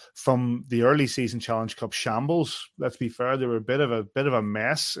of from the early season Challenge Cup shambles. Let's be fair, they were a bit of a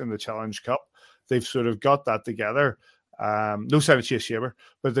mess in the Challenge Cup. They've sort of got that together. No sign of Chase Shaber,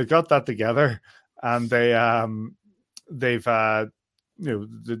 but they've got that together, and they've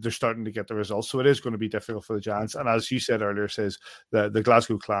they're starting to get the results. So it is going to be difficult for the Giants. And as you said earlier, says the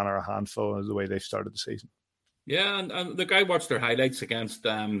Glasgow Clan are a handful of the way they've started the season. Yeah, and the guy watched their highlights against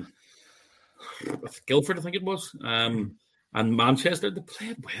Guildford, I think it was, and Manchester. They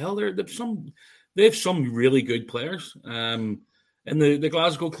played well. They have some really good players. In the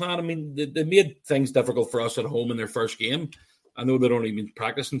Glasgow Clan, I mean, they made things difficult for us at home in their first game. I know they'd only been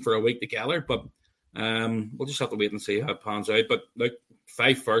practicing for a week together, but we'll just have to wait and see how it pans out. But like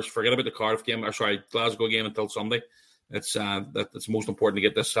 5 first, forget about the Cardiff game, Glasgow game until Sunday. It's most important to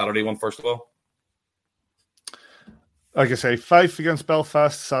get this Saturday one first of all. Like I say, Fife against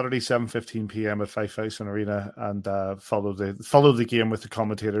Belfast Saturday 7:15 p.m. at Fife Ice Arena, and follow the game with the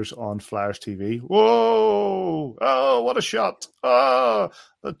commentators on Flyers TV. Whoa! Oh, what a shot! Oh,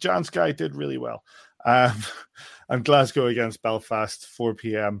 the Giants guy did really well. And Glasgow against Belfast 4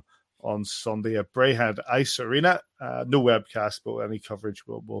 p.m. on Sunday at Braehead Ice Arena. No webcast, but any coverage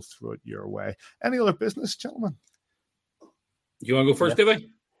we'll throw it your way. Any other business, gentlemen? You want to go first,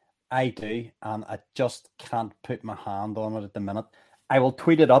 Davey? I do, and I just can't put my hand on it at the minute. I will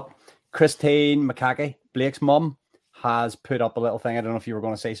tweet it up. Christine McCackey, Blake's mum, has put up a little thing. I don't know if you were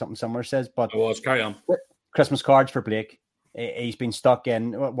going to say something similar, but I was. Carry on. Christmas cards for Blake. He's been stuck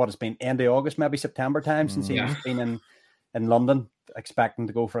in what has been end of August, maybe September time since he's been in London, expecting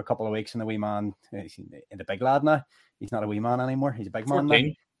to go for a couple of weeks. And the wee man, he's the big lad now. He's not a wee man anymore. He's a big 14.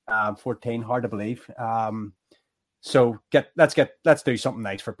 Man now. 14, hard to believe. So let's do something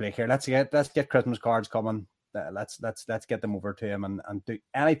nice for Blake here. Let's get Christmas cards coming. Let's get them over to him and do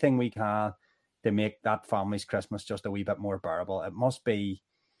anything we can to make that family's Christmas just a wee bit more bearable. It must be,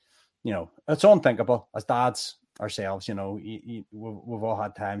 it's unthinkable as dads ourselves. We've all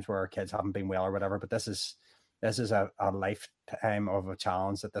had times where our kids haven't been well or whatever, but this is a lifetime of a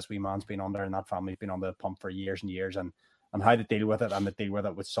challenge that this wee man's been under, and that family's been on the pump for years and years, and how to deal with it, and to deal with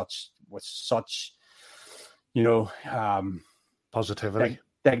it with such positivity,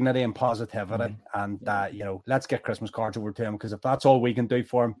 dignity and positivity. And let's get Christmas cards over to him, because if that's all we can do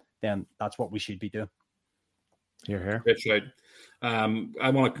for him, then that's what we should be doing. Here. That's right. I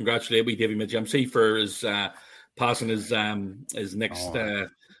want to congratulate Davy Midgemsey for his passing his next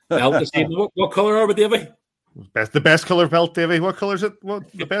belt this evening. What colour are we, Davy? The best colour belt, Davy. What colour is it?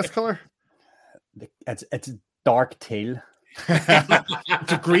 What the best colour? It's dark teal.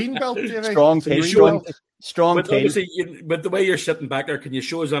 It's a green belt, Davy. Strong teal. Strong but teal. Obviously, but the way you're sitting back there, can you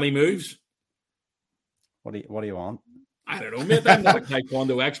show us any moves? What do you want? I don't know, mate. I'm not a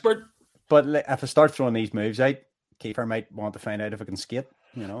taekwondo expert. But if I start throwing these moves out, Kiefer might want to find out if I can skate.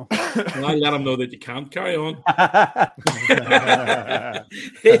 Well, I let him know that you can't. Carry on. I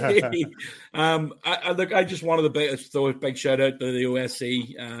just wanted to throw a big shout out to the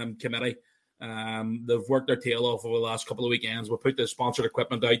OSC committee. They've worked their tail off over the last couple of weekends. We put the sponsored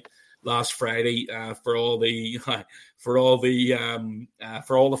equipment out last Friday for all the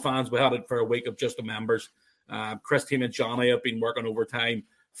fans. We had it for a week of just the members. Christine and Johnny have been working overtime,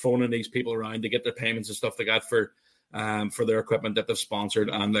 phoning these people around to get their payments and stuff like that for their equipment that they've sponsored,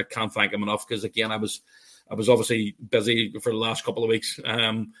 and I can't thank them enough, because again I was obviously busy for the last couple of weeks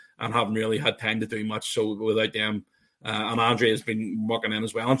and haven't really had time to do much. So without them, and Andrea has been working in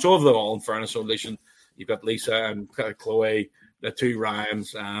as well, and so have they all, in fairness. So you've got Lisa and Chloe, the two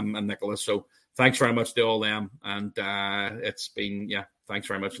Ryans, and Nicholas. So thanks very much to all them, and it's been thanks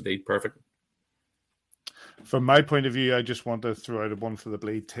very much indeed. Perfect. From my point of view, I just want to throw out one for the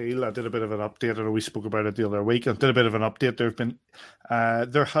Bleed Teal. I did a bit of an update. I know we spoke about it the other week. I did a bit of an update.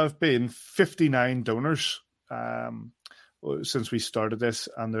 There have been 59 donors since we started this,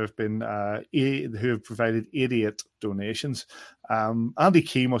 and there have been who have provided 88 donations. Andy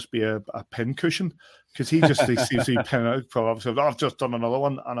Key must be a pincushion, because he seems to be pinning out. Probably, I've just done another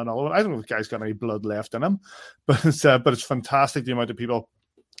one and another one. I don't know if the guy's got any blood left in him, but it's fantastic the amount of people.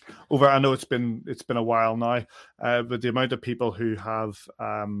 I know it's been a while now, but the amount of people who have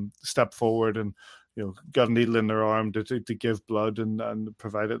stepped forward and got a needle in their arm to give blood and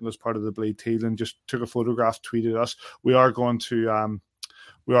provide it as part of the Bleed Teal, and just took a photograph, tweeted us. We are going to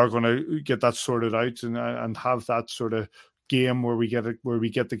get that sorted out and have that sort of game where we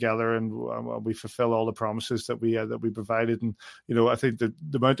get together and we fulfill all the promises that we provided. And I think that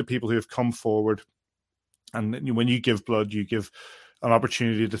the amount of people who have come forward, and when you give blood, you give an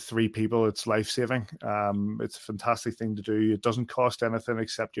opportunity to 3 people. It's life-saving. It's a fantastic thing to do. It doesn't cost anything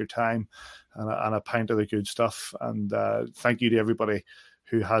except your time and a pint of the good stuff. And thank you to everybody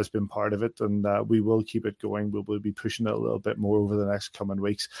who has been part of it. And we will keep it going. We will be pushing it a little bit more over the next coming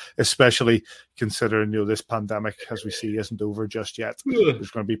weeks, especially considering this pandemic, as we see, isn't over just yet. There's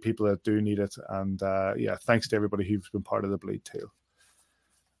going to be people that do need it. And thanks to everybody who's been part of the Bleed Teal.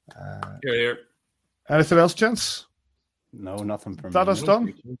 Here. Anything else, gents? No, nothing from that us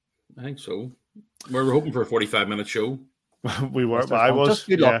done. I think so. We were hoping for a 45-minute show. We were. I was. Just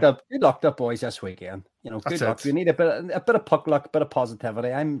good luck up, boys, this weekend. Good luck. We need a bit of puck luck, a bit of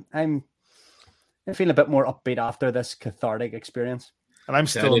positivity. I'm feeling a bit more upbeat after this cathartic experience. And I'm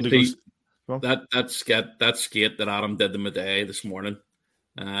still that skate that Adam did in the day this morning.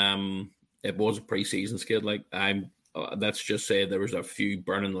 It was a pre-season skate. Let's just say there was a few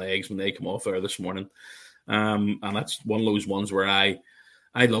burning legs when they come off there this morning. And that's one of those ones where I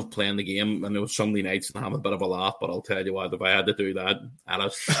love playing the game, and it was Sunday nights and have a bit of a laugh. But I'll tell you what, if I had to do that, I'd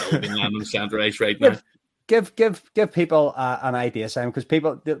have been landing centre ice right now. Give people an idea, Simon, because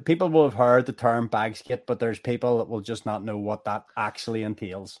people will have heard the term bag skate, but there's people that will just not know what that actually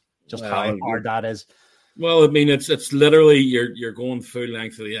entails. Just how hard that is. Well, I mean, it's literally you're going full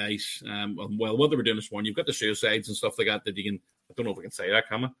length of the ice. Well, what they were doing this morning, you've got the suicides and stuff like that you can. I don't know if I can say that,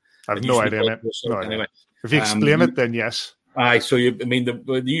 can I? I have no idea, mate. Anyway, if you explain it, then yes. So you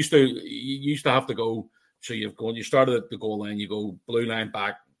used to have to go. So you started at the goal line. You go blue line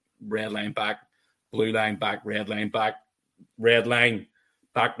back, red line back, blue line back, red line back, red line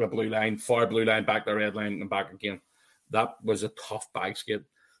back to the blue line, far blue line back to the red line, and back again. That was a tough bag skate.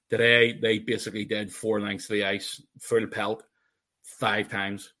 Today they basically did 4 lengths of the ice, full pelt, 5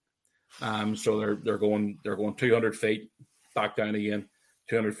 times. So they're going 200 feet back down again.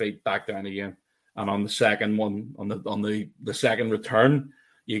 200 feet back down again, and on the second one, on the second return,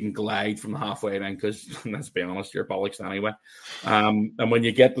 you can glide from the halfway line, because let's be honest, you're bollocks anyway. And when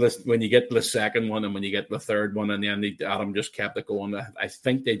you get to the second one, and when you get to the third one, and then Adam just kept it going. I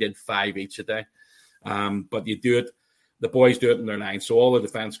think they did 5 each a day. But you do it. The boys do it in their line, so all the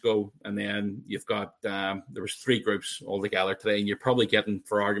defense go, and then you've got there was 3 groups all together today, and you're probably getting,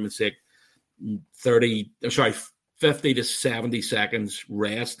 for argument's sake, 50 to 70 seconds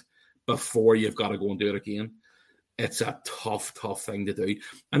rest before you've got to go and do it again. It's a tough thing to do,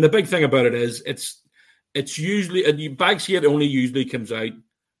 and the big thing about it is it's usually bag skate only usually comes out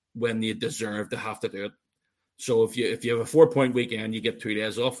when you deserve to have to do it. So if you have a 4-point weekend, you get 2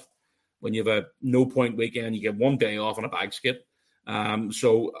 days off. When you have a no-point weekend, you get 1 day off on a bag skate.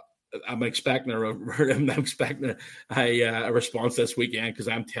 So I'm expecting a response this weekend, because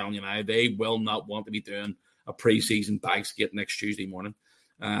I'm telling you now, they will not want to be doing a pre-season bag skate next Tuesday morning.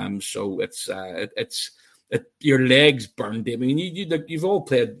 So it's your legs burned. I mean, you've all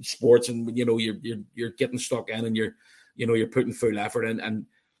played sports, and you're getting stuck in, and you're putting full effort in, and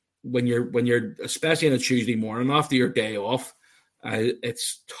when you're especially on a Tuesday morning after your day off.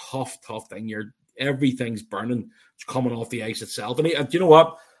 It's tough thing. Everything's burning. It's coming off the ice itself. And you know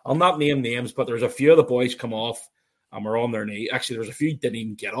what? I'll not name names, but there's a few of the boys come off and were on their knees. Actually, there's a few didn't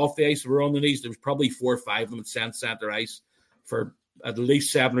even get off the ice. They were on their knees. There was probably 4 or 5 of them that sat their ice for at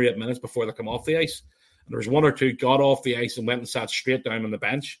least 7 or 8 minutes before they come off the ice. And there was 1 or 2 got off the ice and went and sat straight down on the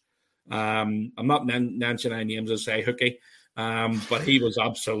bench. I'm not mentioning any names as say hooky. But he was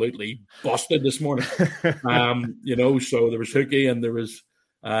absolutely busted this morning. So there was Hookie, and there was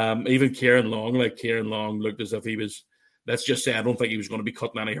even Kieran Long. Like, Kieran Long looked as if he was, let's just say, I don't think he was going to be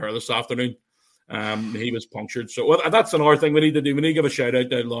cutting any hair this afternoon. He was punctured. So that's another thing we need to do. We need to give a shout out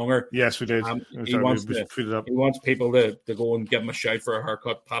to Longer. Yes, we did. He wants people to go and give him a shout for a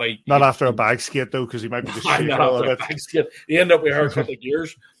haircut. Paddy, not after a bag skate though, because he might be just shaking a little bit. He ended up with a haircut like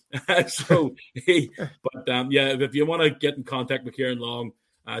yours. If you want to get in contact with Kieran Long,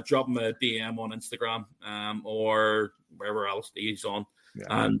 drop him a DM on Instagram or wherever else he's on,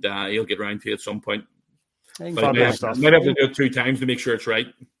 and he'll get around to you at some point. But I might have to do it 2 times to make sure it's right.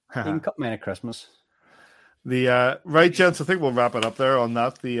 You can cut mine at Christmas. Right, gents, I think we'll wrap it up there on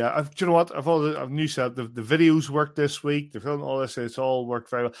that. Do you know what? I've new set the videos worked this week. The film, all this, it's all worked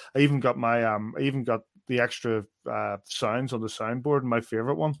very well. I even got the extra sounds on the soundboard, my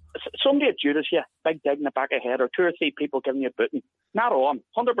favourite one. Somebody at Judas, big dig in the back of the head, or 2 or 3 people giving you a booting. Not on,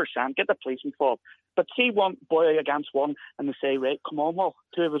 100%, get the police involved. But see one boy against one, and they say, right, come on, well,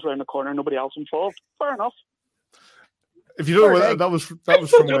 2 of us around the corner, nobody else involved. Fair enough. If you don't know, that was from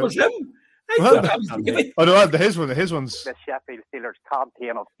him. His one's the Sheffield Steelers top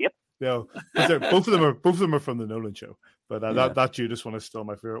 10 of 8. Yeah, both of them are from the Nolan Show, but that Judas one is still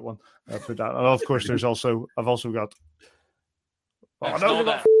my favorite one. For that, and of course, I've also got.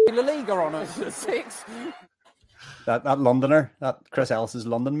 The league are on us 6. That Londoner, that Chris Ellis's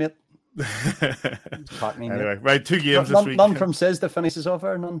London mate. Anyway, right, 2 games this week. None from Sis that finishes off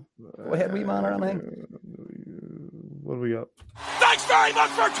there. None. Go ahead, wee man, or anything. What do we got? Thanks very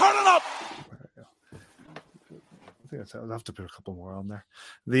much for turning up. I'll have to put a couple more on there.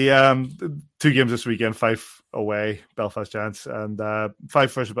 The 2 games this weekend: Fife away, Belfast Giants, and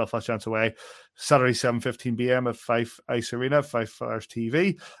Fife versus Belfast Giants away. Saturday 7:15 p.m. at Fife Ice Arena, Fife Flyers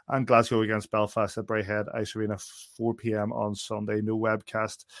TV, and Glasgow against Belfast at Braehead Ice Arena 4 p.m. on Sunday. No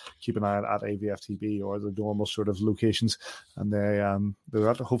webcast. Keep an eye out at AVFTB or the normal sort of locations, and they're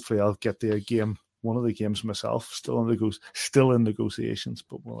hopefully I'll get the game. One of the games myself, still in negotiations,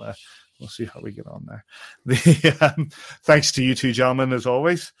 but we'll see how we get on there. Thanks to you 2 gentlemen as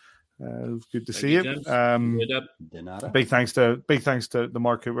always. Good to see you. Big thanks to the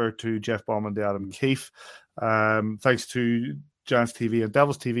Mark Cooper, to Jeff Bauman, to Adam Keefe. Thanks to Giants TV and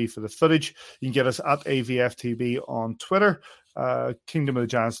Devils TV for the footage. You can get us at AVFTB on Twitter,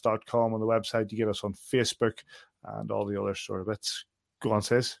 kingdomofthegiants.com on the website. You get us on Facebook and all the other sort of bits. Go on,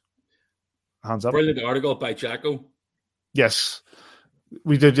 Says. Hands up. Brilliant article by Jacko. Yes,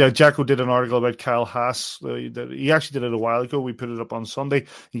 we did. Jacko did an article about Kyle Haas. He actually did it a while ago. We put it up on Sunday.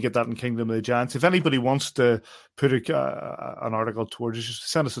 You get that in Kingdom of the Giants. If anybody wants to put an article towards us, just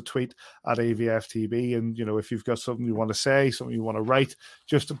send us a tweet at AVFTB. And, if you've got something you want to say, something you want to write,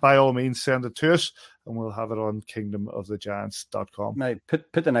 just by all means, send it to us and we'll have it on kingdomofthegiants.com. Now,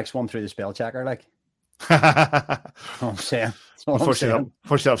 put the next one through the spell checker, like. I'm saying. Unfortunately,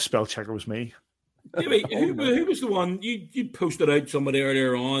 that spell checker was me. Who was the one you posted out somebody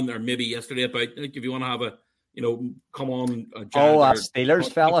earlier on, or maybe yesterday, about if you want to have a come on? That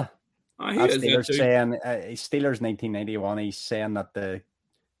Steelers fella. Steelers saying Steelers 1991. He's saying that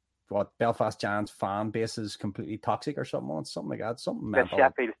Belfast Giants fan base is completely toxic or something like that. Something the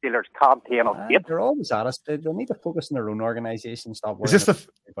Sheffield Steelers top 10 of 8. They're always at us. They need to focus on their own organisation. Stop worrying about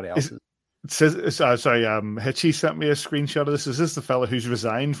everybody else's. It says, Hitchy sent me a screenshot of this. Is this the fella who's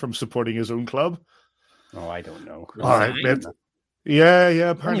resigned from supporting his own club? Oh, I don't know. All right, mate. Yeah.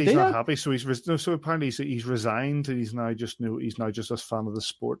 Apparently he's not happy, so apparently he's resigned, and he's now just a fan of the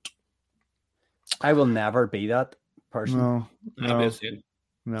sport. I will never be that person.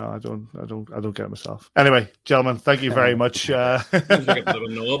 No, I don't get it myself. Anyway, gentlemen, thank you very much. Seems like a bit of a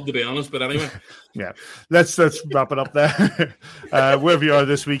knob, to be honest, but anyway. Yeah, let's wrap it up there. Wherever you are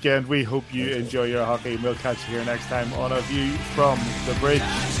this weekend, we hope you enjoy your hockey. We'll catch you here next time on A View from the Bridge.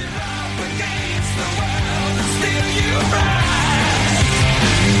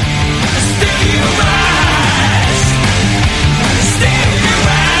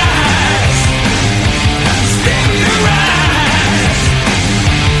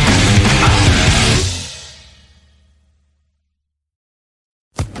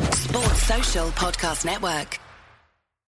 Sports Social Podcast Network.